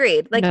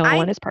 Agreed. Like, no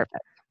one is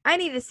perfect. I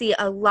need to see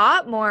a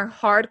lot more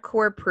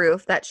hardcore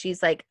proof that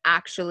she's like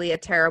actually a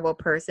terrible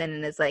person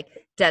and is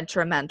like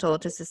detrimental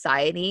to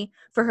society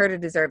for her to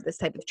deserve this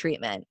type of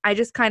treatment. I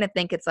just kind of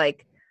think it's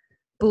like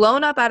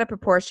blown up out of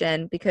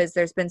proportion because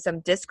there's been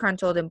some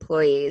disgruntled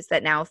employees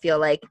that now feel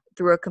like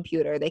through a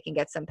computer they can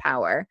get some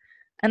power.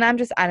 And I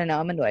don't know,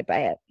 I'm annoyed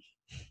by it.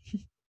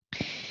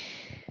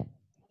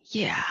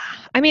 Yeah.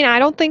 I mean, I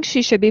don't think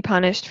she should be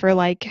punished for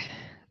like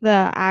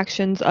the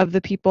actions of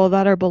the people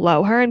that are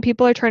below her, and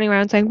people are turning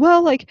around saying,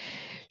 well, like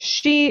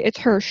it's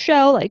her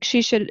show, like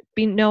she should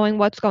be knowing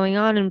what's going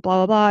on and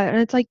blah blah blah.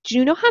 And it's like, do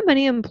you know how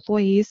many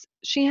employees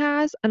she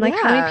has and like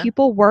how many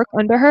people work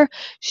under her?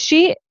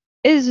 She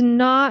is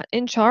not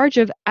in charge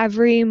of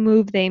every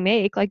move they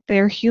make. Like,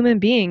 they're human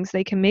beings,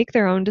 they can make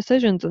their own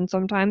decisions, and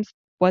sometimes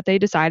what they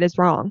decide is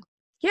wrong.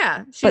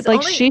 Yeah, but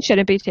like she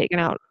shouldn't be taken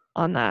out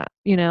on that,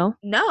 you know?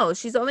 No,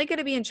 she's only going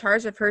to be in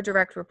charge of her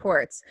direct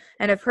reports.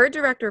 And if her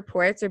direct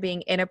reports are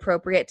being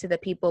inappropriate to the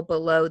people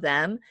below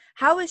them,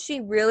 how is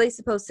she really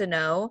supposed to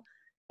know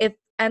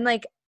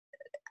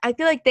I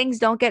feel like things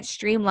don't get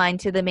streamlined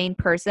to the main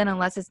person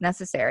unless it's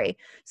necessary.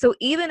 So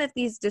even if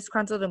these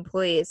disgruntled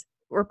employees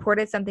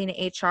reported something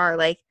to HR,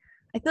 like,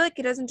 I feel like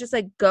it doesn't just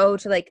like go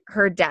to like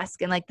her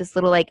desk and like this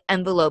little like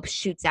envelope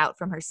shoots out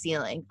from her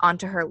ceiling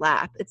onto her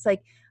lap. It's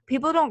like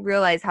people don't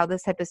realize how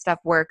this type of stuff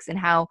works and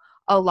how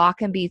a lot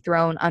can be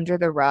thrown under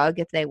the rug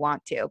if they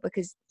want to,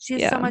 because she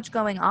has so much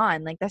going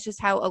on. Like, that's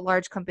just how a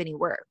large company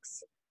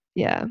works.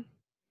 Yeah.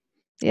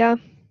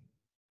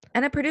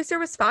 And a producer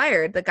was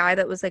fired. The guy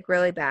that was like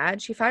really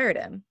bad, she fired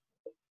him.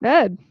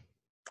 Good.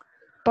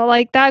 But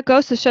like, that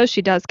goes to show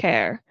she does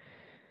care.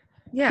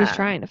 Yeah. She's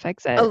trying to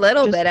fix it. A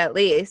little bit at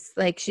least.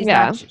 Like, she's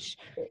not,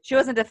 she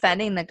wasn't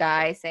defending the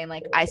guy saying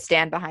like, I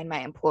stand behind my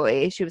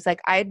employee. She was like,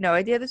 I had no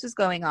idea this was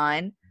going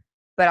on,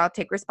 but I'll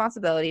take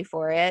responsibility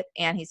for it.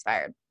 And he's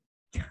fired.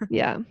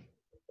 Yeah.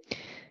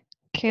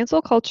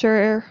 Cancel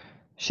culture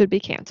should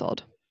be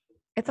canceled.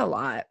 It's a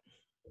lot.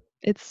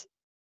 It's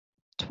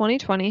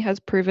 2020 has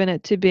proven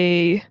it to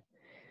be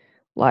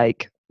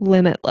like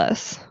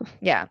limitless.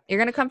 Yeah. You're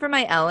going to come for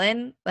my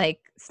Ellen? Like,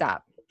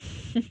 stop.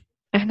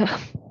 I know.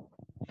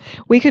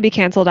 We could be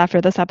canceled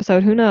after this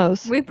episode. Who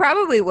knows? We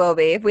probably will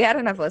be. If we had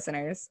enough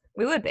listeners,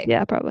 we would be.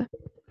 Yeah, probably.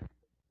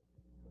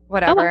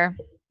 Whatever.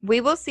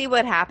 We will see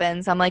what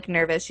happens. I'm like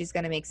nervous she's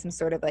going to make some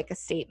sort of like a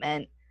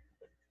statement.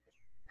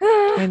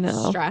 I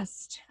know.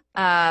 Stressed.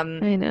 I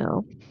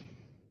know.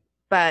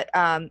 But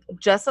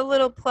just a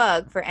little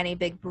plug for any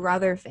Big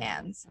Brother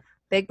fans.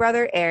 Big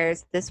Brother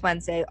airs this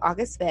Wednesday,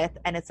 August 5th,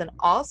 and it's an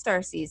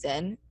all-star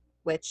season,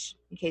 which,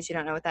 in case you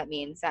don't know what that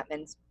means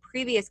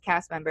previous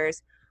cast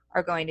members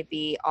are going to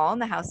be all in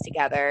the house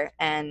together.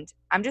 And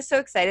I'm just so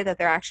excited that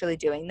they're actually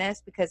doing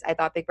this because I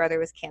thought Big Brother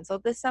was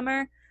canceled this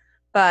summer.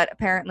 but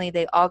apparently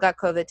they all got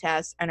COVID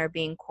tests and are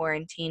being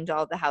quarantined,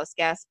 all the house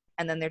guests,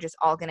 and then they're just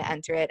all going to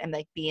enter it and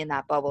like be in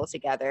that bubble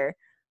together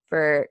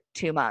for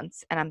 2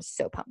 months. And I'm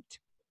so pumped.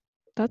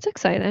 That's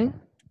exciting.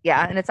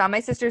 Yeah, and it's on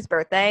my sister's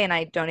birthday, and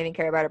I don't even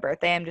care about her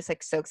birthday. I'm just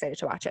like so excited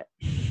to watch it.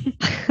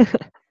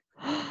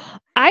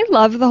 I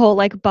love the whole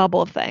like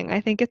bubble thing. I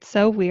think it's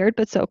so weird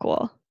but so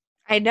cool.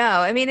 I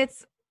know. I mean,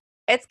 it's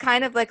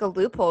kind of like a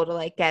loophole to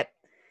like get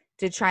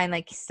to try and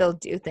like still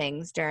do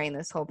things during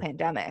this whole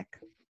pandemic.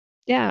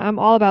 Yeah, I'm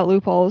all about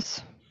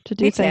loopholes to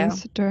do Me too.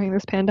 things during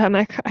this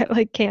pandemic. I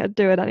like can't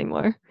do it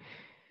anymore.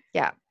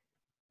 Yeah.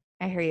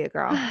 I hear you,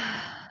 girl.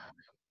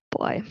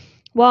 Boy.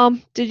 Well,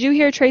 did you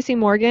hear Tracy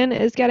Morgan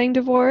is getting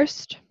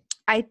divorced?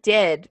 I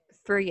did,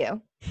 for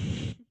you.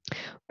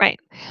 Right.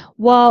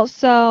 Well,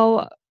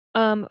 so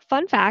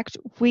fun fact,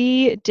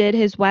 we did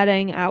his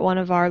wedding at one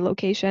of our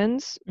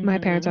locations. My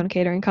parents own a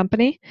catering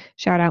company.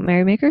 Shout out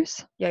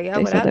Merrymakers. Yeah, They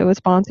what said up? they would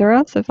sponsor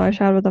us if I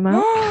shouted them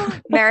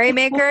out.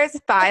 Merrymakers,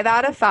 5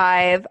 out of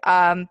 5.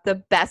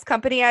 The best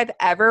company I've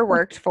ever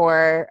worked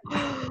for.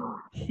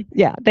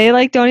 Yeah, they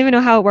like don't even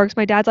know how it works.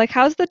 My dad's like,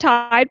 "How's the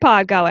Tide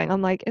Pod going?"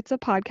 I'm like, "It's a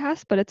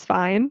podcast, but it's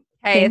fine."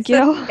 Hey, Thank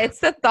you. it's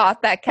the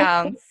thought that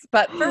counts.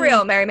 But for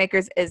real,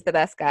 Merrymakers is the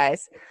best,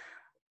 guys.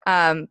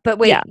 But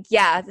wait,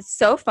 yeah, it's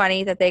so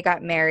funny that they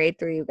got married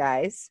through you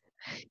guys.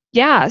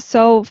 Yeah,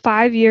 so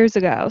 5 years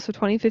ago, so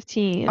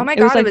 2015. Oh my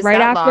God, it was right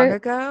that after, long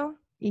ago?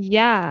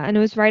 Yeah, and it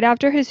was right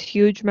after his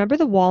huge, remember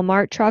the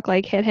Walmart truck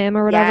like hit him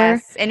or whatever?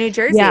 Yes, in New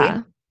Jersey.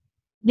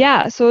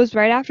 Yeah, so it was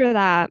right after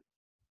that.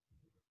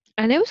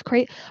 And it was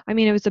great. I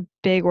mean, it was a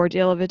big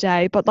ordeal of a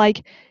day, but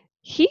like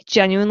he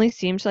genuinely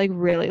seemed to like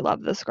really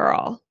love this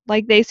girl.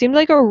 Like they seemed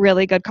like a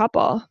really good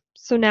couple.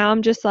 So now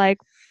I'm just like,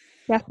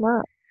 guess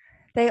not.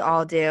 They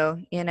all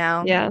do, you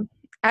know? Yeah.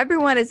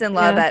 Everyone is in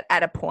love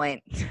at a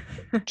point.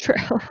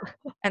 True.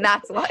 And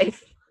that's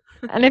life.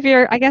 And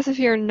I guess if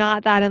you're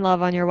not that in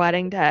love on your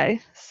wedding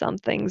day,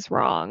 something's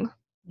wrong.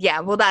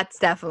 Yeah, well, that's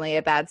definitely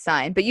a bad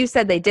sign. But you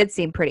said they did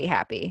seem pretty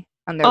happy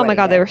on their Oh wedding my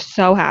God, day. they were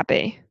so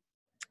happy.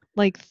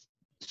 Like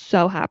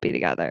so happy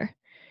together.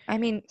 I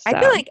mean, I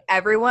feel like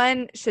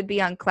everyone should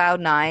be on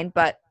cloud 9,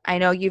 but I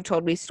know you've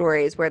told me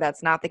stories where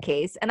that's not the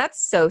case. And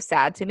that's so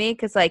sad to me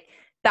because like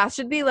that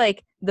should be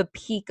like the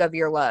peak of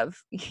your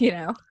love, you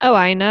know? Oh,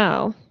 I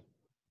know.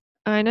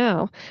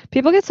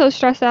 People get so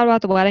stressed out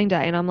about the wedding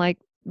day, and I'm like,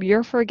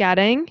 you're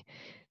forgetting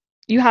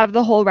you have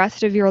the whole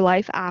rest of your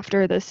life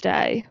after this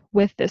day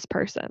with this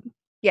person.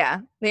 Yeah.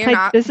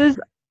 This is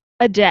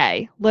a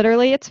day.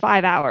 Literally, it's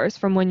 5 hours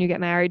from when you get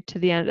married to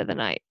the end of the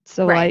night.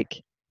 So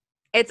like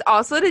it's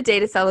also the day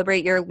to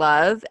celebrate your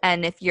love.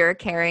 And if you're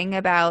caring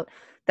about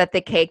that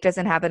the cake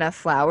doesn't have enough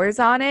flowers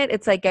on it,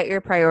 it's like get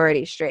your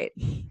priorities straight.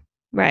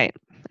 Right.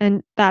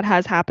 And that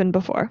has happened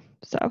before.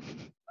 So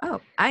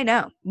oh, I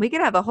know. We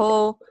could have a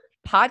whole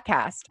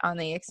podcast on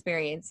the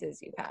experiences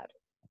you've had.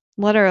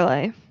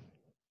 Literally.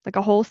 Like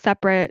a whole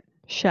separate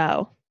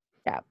show.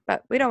 Yeah,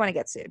 but we don't want to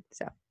get sued,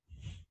 so.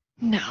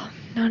 No.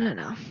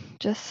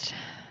 Just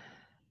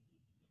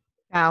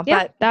no,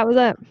 but that was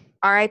it.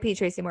 R.I.P.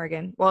 Tracy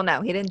Morgan. Well,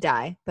 no, he didn't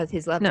die, but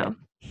his love did.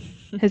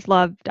 His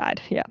love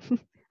died. Yeah.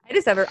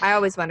 I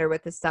always wonder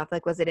with this stuff,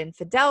 like, was it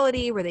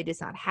infidelity? Were they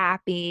just not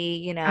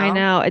happy? You know? I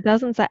know. It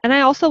doesn't say. And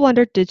I also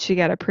wondered, did she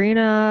get a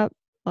prenup?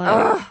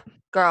 Like,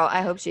 girl,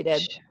 I hope she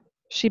did.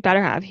 She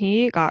better have.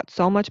 He got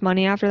so much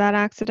money after that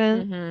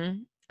accident. Mm-hmm.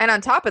 And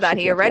on top of that,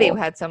 he already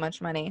had so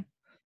much money.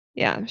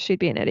 Yeah, she'd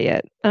be an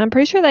idiot. And I'm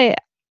pretty sure they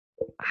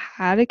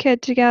had a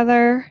kid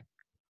together.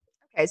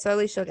 Okay, so at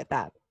least she'll get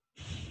that.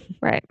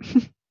 Right.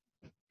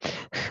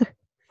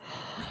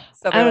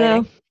 So I don't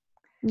know.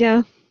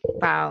 Yeah.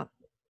 Wow.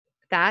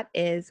 That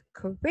is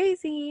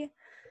crazy.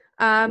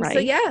 So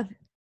yeah,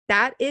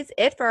 that is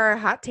it for our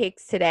hot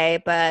takes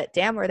today, but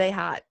damn, were they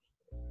hot.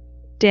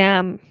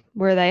 Damn,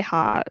 were they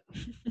hot.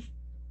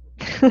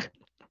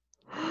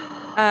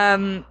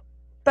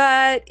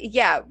 But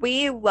yeah,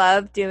 we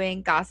love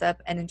doing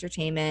gossip and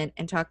entertainment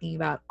and talking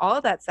about all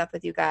of that stuff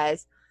with you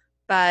guys.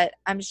 But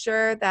I'm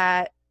sure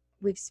that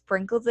we've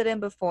sprinkled it in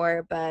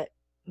before, but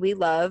we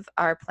love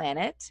our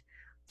planet.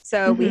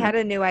 So we had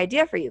a new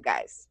idea for you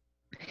guys.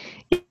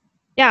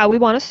 Yeah, we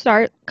want to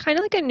start kind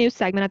of like a new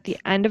segment at the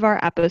end of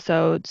our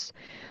episodes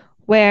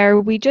where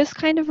we just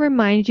kind of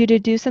remind you to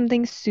do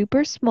something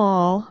super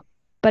small,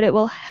 but it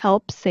will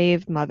help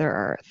save Mother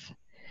Earth.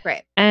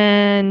 Right.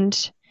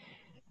 And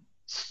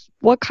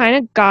what kind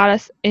of got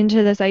us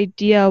into this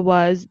idea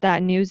was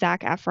that new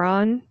Zac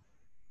Efron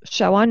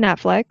show on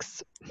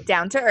Netflix.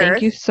 Down to Earth.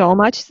 Thank you so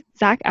much,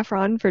 Zac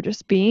Efron, for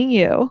just being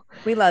you.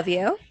 We love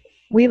you.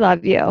 We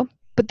love you.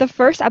 But the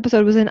first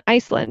episode was in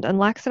Iceland, and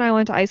Lex and I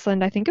went to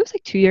Iceland, I think it was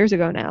like 2 years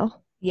ago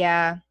now.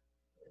 Yeah.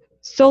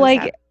 So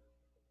like, sad.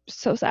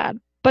 So sad.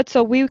 But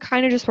so we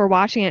kind of just were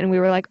watching it, and we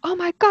were like, oh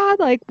my God,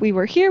 like we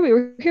were here.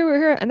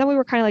 And then we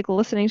were kind of like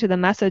listening to the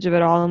message of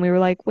it all, and we were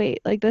like, wait,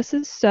 like this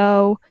is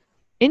so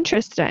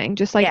interesting.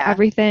 Just like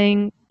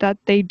everything that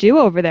they do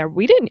over there.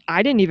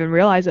 I didn't even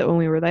realize it when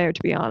we were there,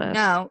 to be honest.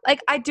 No, like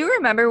I do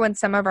remember when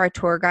some of our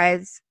tour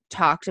guides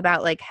talked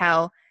about like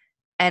how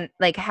and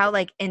like how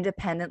like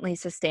independently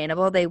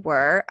sustainable they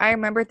were. I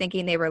remember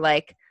thinking they were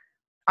like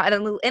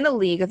in a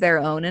league of their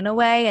own in a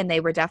way, and they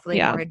were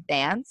definitely more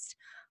advanced.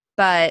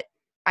 But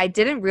I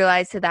didn't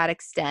realize to that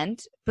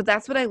extent. But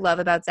that's what I love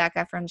about Zac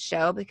Efron's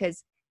show,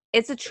 because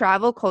it's a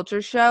travel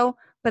culture show,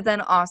 but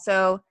then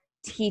also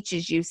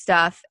teaches you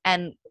stuff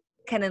and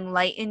can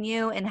enlighten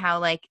you in how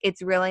like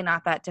it's really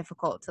not that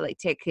difficult to like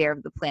take care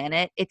of the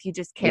planet if you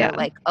just care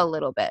like a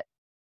little bit.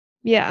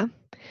 Yeah.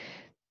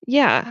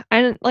 Yeah.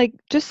 And like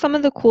just some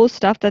of the cool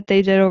stuff that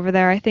they did over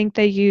there. I think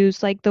they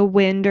used like the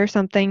wind or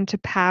something to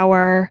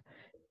power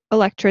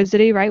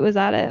electricity, right? Was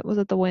that it? Was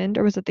it the wind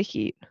or was it the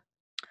heat?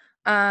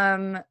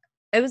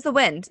 It was the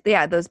wind.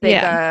 Yeah, those big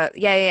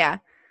yeah.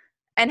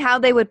 And how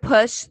they would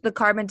push the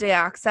carbon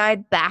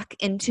dioxide back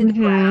into the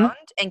ground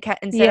and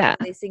instead of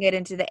releasing it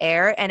into the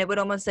air, and it would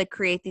almost like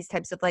create these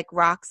types of like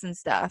rocks and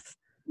stuff.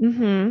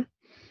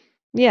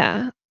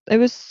 Yeah. It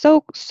was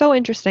so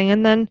interesting.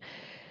 And then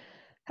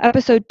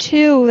episode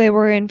 2, they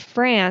were in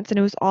France, and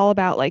it was all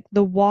about like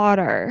the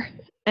water.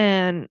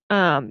 And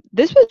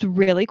this was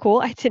really cool.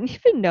 I didn't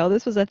even know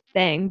this was a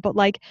thing, but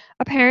like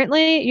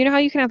apparently, you know how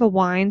you can have a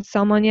wine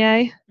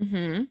sommelier?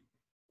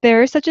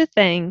 There is such a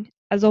thing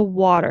as a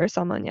water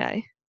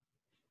sommelier.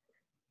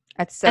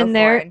 That's so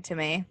foreign to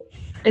me.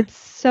 It's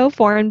so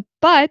foreign,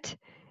 but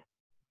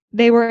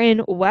they were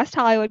in West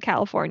Hollywood,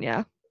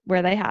 California,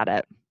 where they had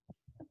it.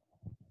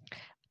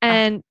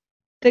 And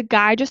the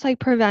guy just like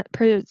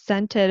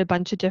presented a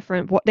bunch of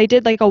different, they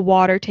did like a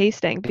water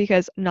tasting,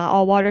 because not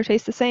all water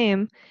tastes the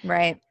same.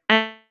 Right.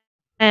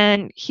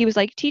 And he was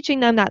like teaching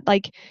them that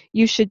like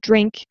you should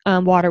drink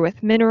water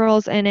with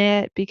minerals in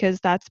it, because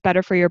that's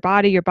better for your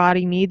body. Your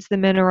body needs the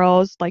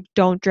minerals. Like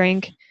don't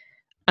drink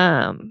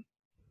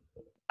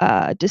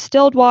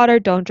distilled water,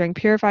 don't drink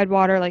purified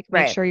water, like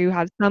make sure you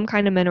have some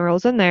kind of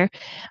minerals in there.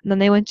 And then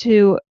they went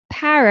to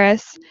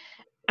Paris,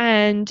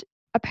 and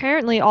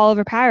apparently all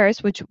over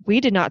Paris, which we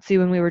did not see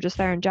when we were just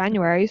there in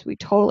January, so we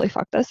totally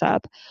fucked this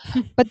up,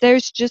 but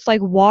there's just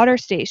like water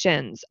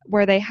stations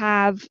where they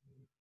have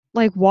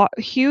like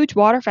huge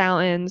water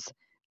fountains,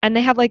 and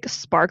they have like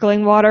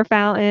sparkling water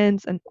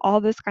fountains and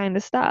all this kind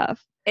of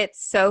stuff.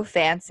 It's so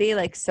fancy,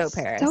 like so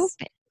Paris.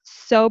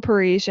 So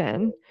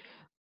Parisian.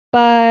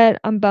 But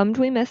I'm bummed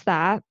we missed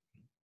that.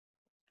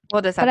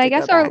 We'll just have to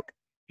go back.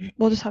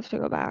 We'll just have to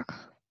go back.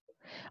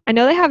 I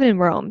know they have it in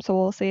Rome, so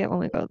we'll see it when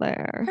we go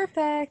there.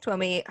 Perfect. When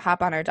we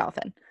hop on our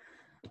dolphin.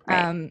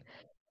 Right.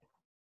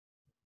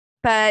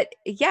 But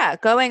yeah,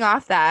 going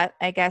off that,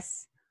 I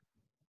guess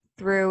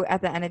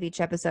at the end of each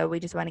episode, we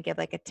just want to give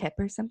like a tip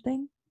or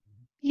something.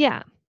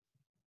 Yeah.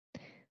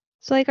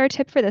 So like our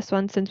tip for this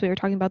one, since we were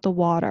talking about the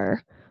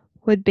water,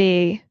 would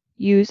be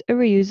use a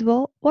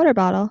reusable water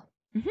bottle.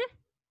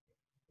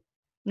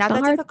 Not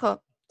that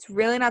difficult. It's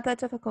really not that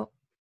difficult.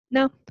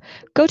 No.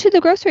 Go to the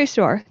grocery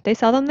store. They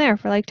sell them there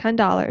for like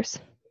 $10.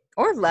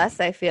 Or less,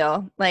 I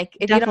feel. Like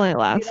if Definitely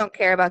you don't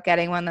care about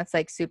getting one that's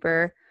like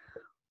super,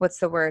 what's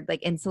the word,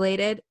 like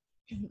insulated,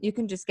 you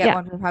can just get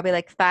one for probably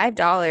like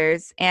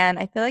 $5. And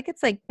I feel like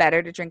it's like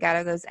better to drink out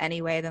of those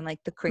anyway than like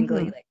the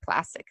crinkly like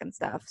plastic and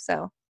stuff.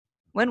 So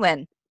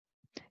win-win.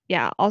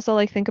 Yeah. Also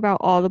like think about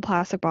all the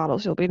plastic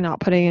bottles you'll be not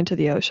putting into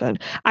the ocean.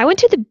 I went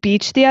to the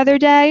beach the other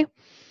day.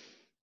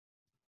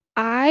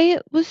 I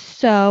was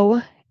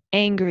so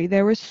angry.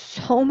 There was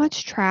so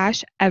much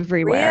trash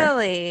everywhere.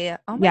 Really?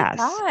 Oh my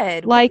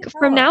God. Like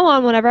from now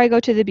on, whenever I go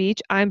to the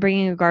beach, I'm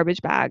bringing a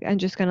garbage bag and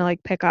just gonna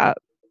like pick up.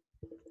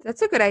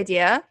 That's a good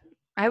idea.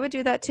 I would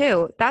do that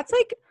too. That's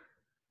like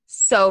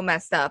so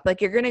messed up.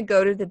 Like you're gonna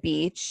go to the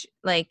beach,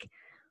 like,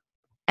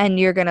 and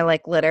you're gonna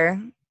like litter.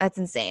 That's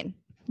insane.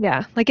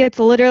 Yeah, like it's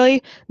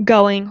literally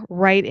going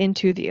right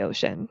into the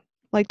ocean.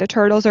 Like the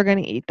turtles are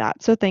gonna eat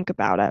that. So think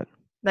about it.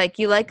 Like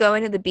you like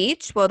going to the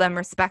beach? Well, then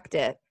respect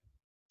it.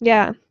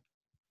 Yeah.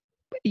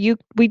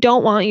 We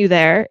don't want you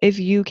there if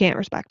you can't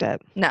respect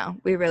it. No,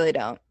 we really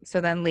don't.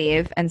 So then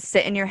leave and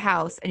sit in your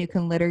house, and you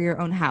can litter your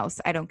own house.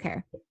 I don't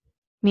care.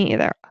 Me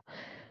either.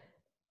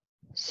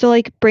 So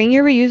like bring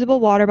your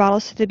reusable water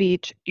bottles to the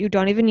beach. You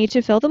don't even need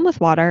to fill them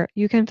with water.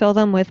 You can fill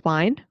them with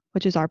wine,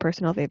 which is our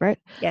personal favorite.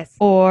 Yes.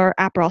 Or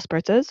Aperol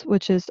spritzes,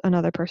 which is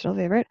another personal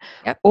favorite.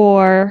 Yep.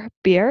 Or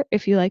beer,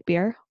 if you like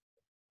beer.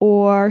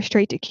 Or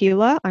straight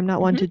tequila. I'm not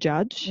one to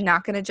judge.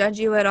 Not going to judge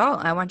you at all.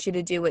 I want you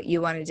to do what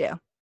you want to do.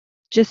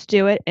 Just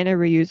do it in a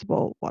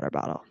reusable water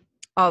bottle.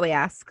 All we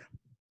ask.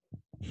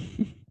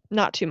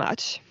 Not too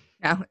much.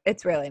 No,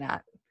 it's really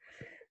not.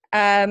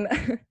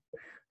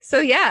 So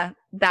yeah,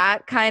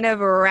 that kind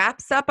of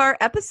wraps up our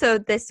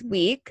episode this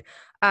week.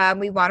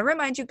 We want to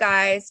remind you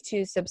guys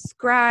to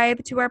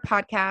subscribe to our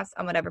podcast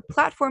on whatever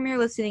platform you're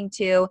listening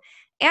to.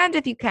 And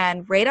if you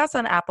can, rate us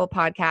on Apple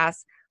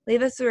Podcasts.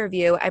 Leave us a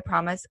review. I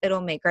promise it'll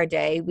make our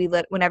day.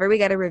 Whenever we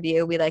get a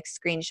review, we like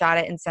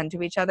screenshot it and send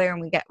to each other,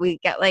 and we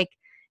get like,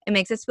 it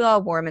makes us feel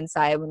all warm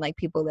inside when like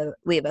people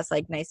leave us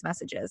like nice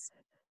messages.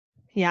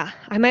 Yeah,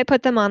 I might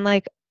put them on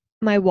like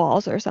my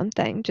walls or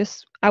something.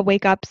 Just I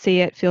wake up, see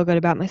it, feel good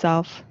about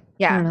myself.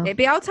 Yeah,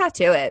 maybe I'll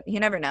tattoo it.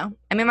 You never know.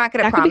 I mean, I'm not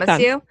going to promise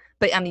you,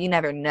 but I mean, you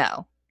never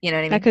know. You know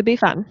what I mean? That could be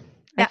fun.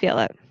 I feel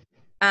it.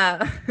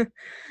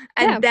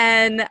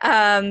 Then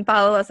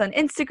follow us on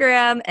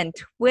Instagram and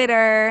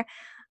Twitter.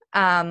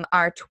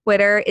 Our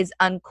Twitter is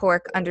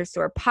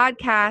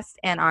uncork_podcast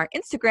and our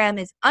Instagram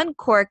is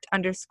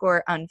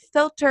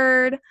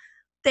uncorked_unfiltered.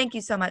 Thank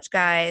you so much,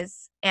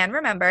 guys. And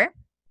remember,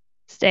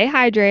 stay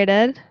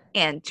hydrated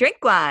and drink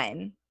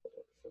wine.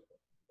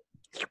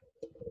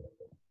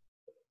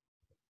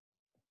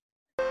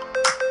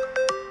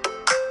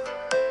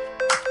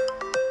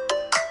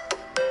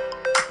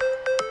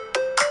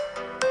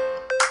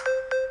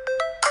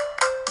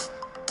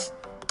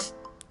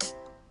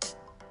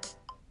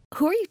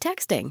 Who are you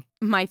texting?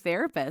 My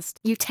therapist.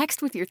 You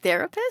text with your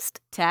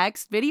therapist?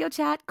 Text, video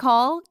chat,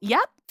 call.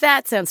 Yep.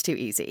 That sounds too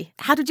easy.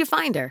 How did you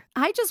find her?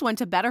 I just went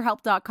to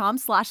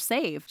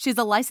betterhelp.com/save. She's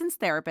a licensed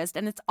therapist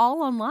and it's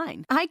all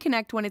online. I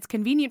connect when it's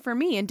convenient for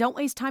me and don't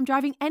waste time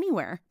driving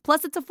anywhere.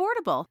 Plus, it's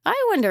affordable. I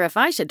wonder if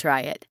I should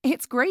try it.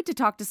 It's great to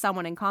talk to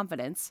someone in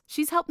confidence.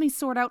 She's helped me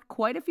sort out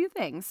quite a few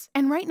things.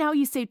 And right now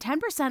you save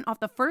 10% off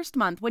the first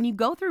month when you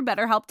go through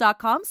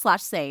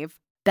betterhelp.com/save.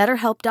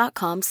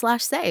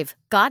 BetterHelp.com/save.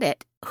 Got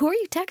it. Who are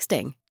you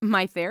texting?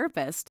 My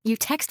therapist. You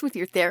text with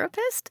your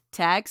therapist?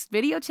 Text,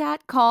 video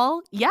chat,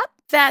 call. Yep.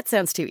 That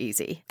sounds too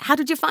easy. How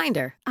did you find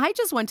her? I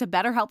just went to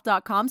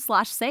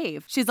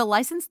betterhelp.com/save. She's a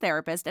licensed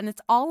therapist and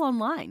it's all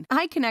online.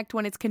 I connect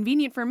when it's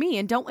convenient for me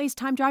and don't waste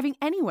time driving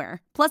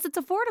anywhere. Plus, it's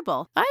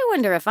affordable. I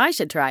wonder if I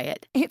should try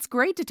it. It's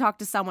great to talk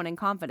to someone in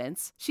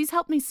confidence. She's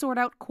helped me sort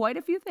out quite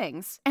a few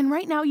things. And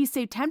right now you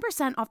save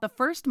 10% off the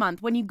first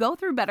month when you go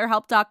through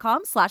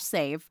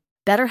betterhelp.com/save.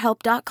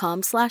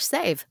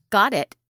 BetterHelp.com/save. Got it.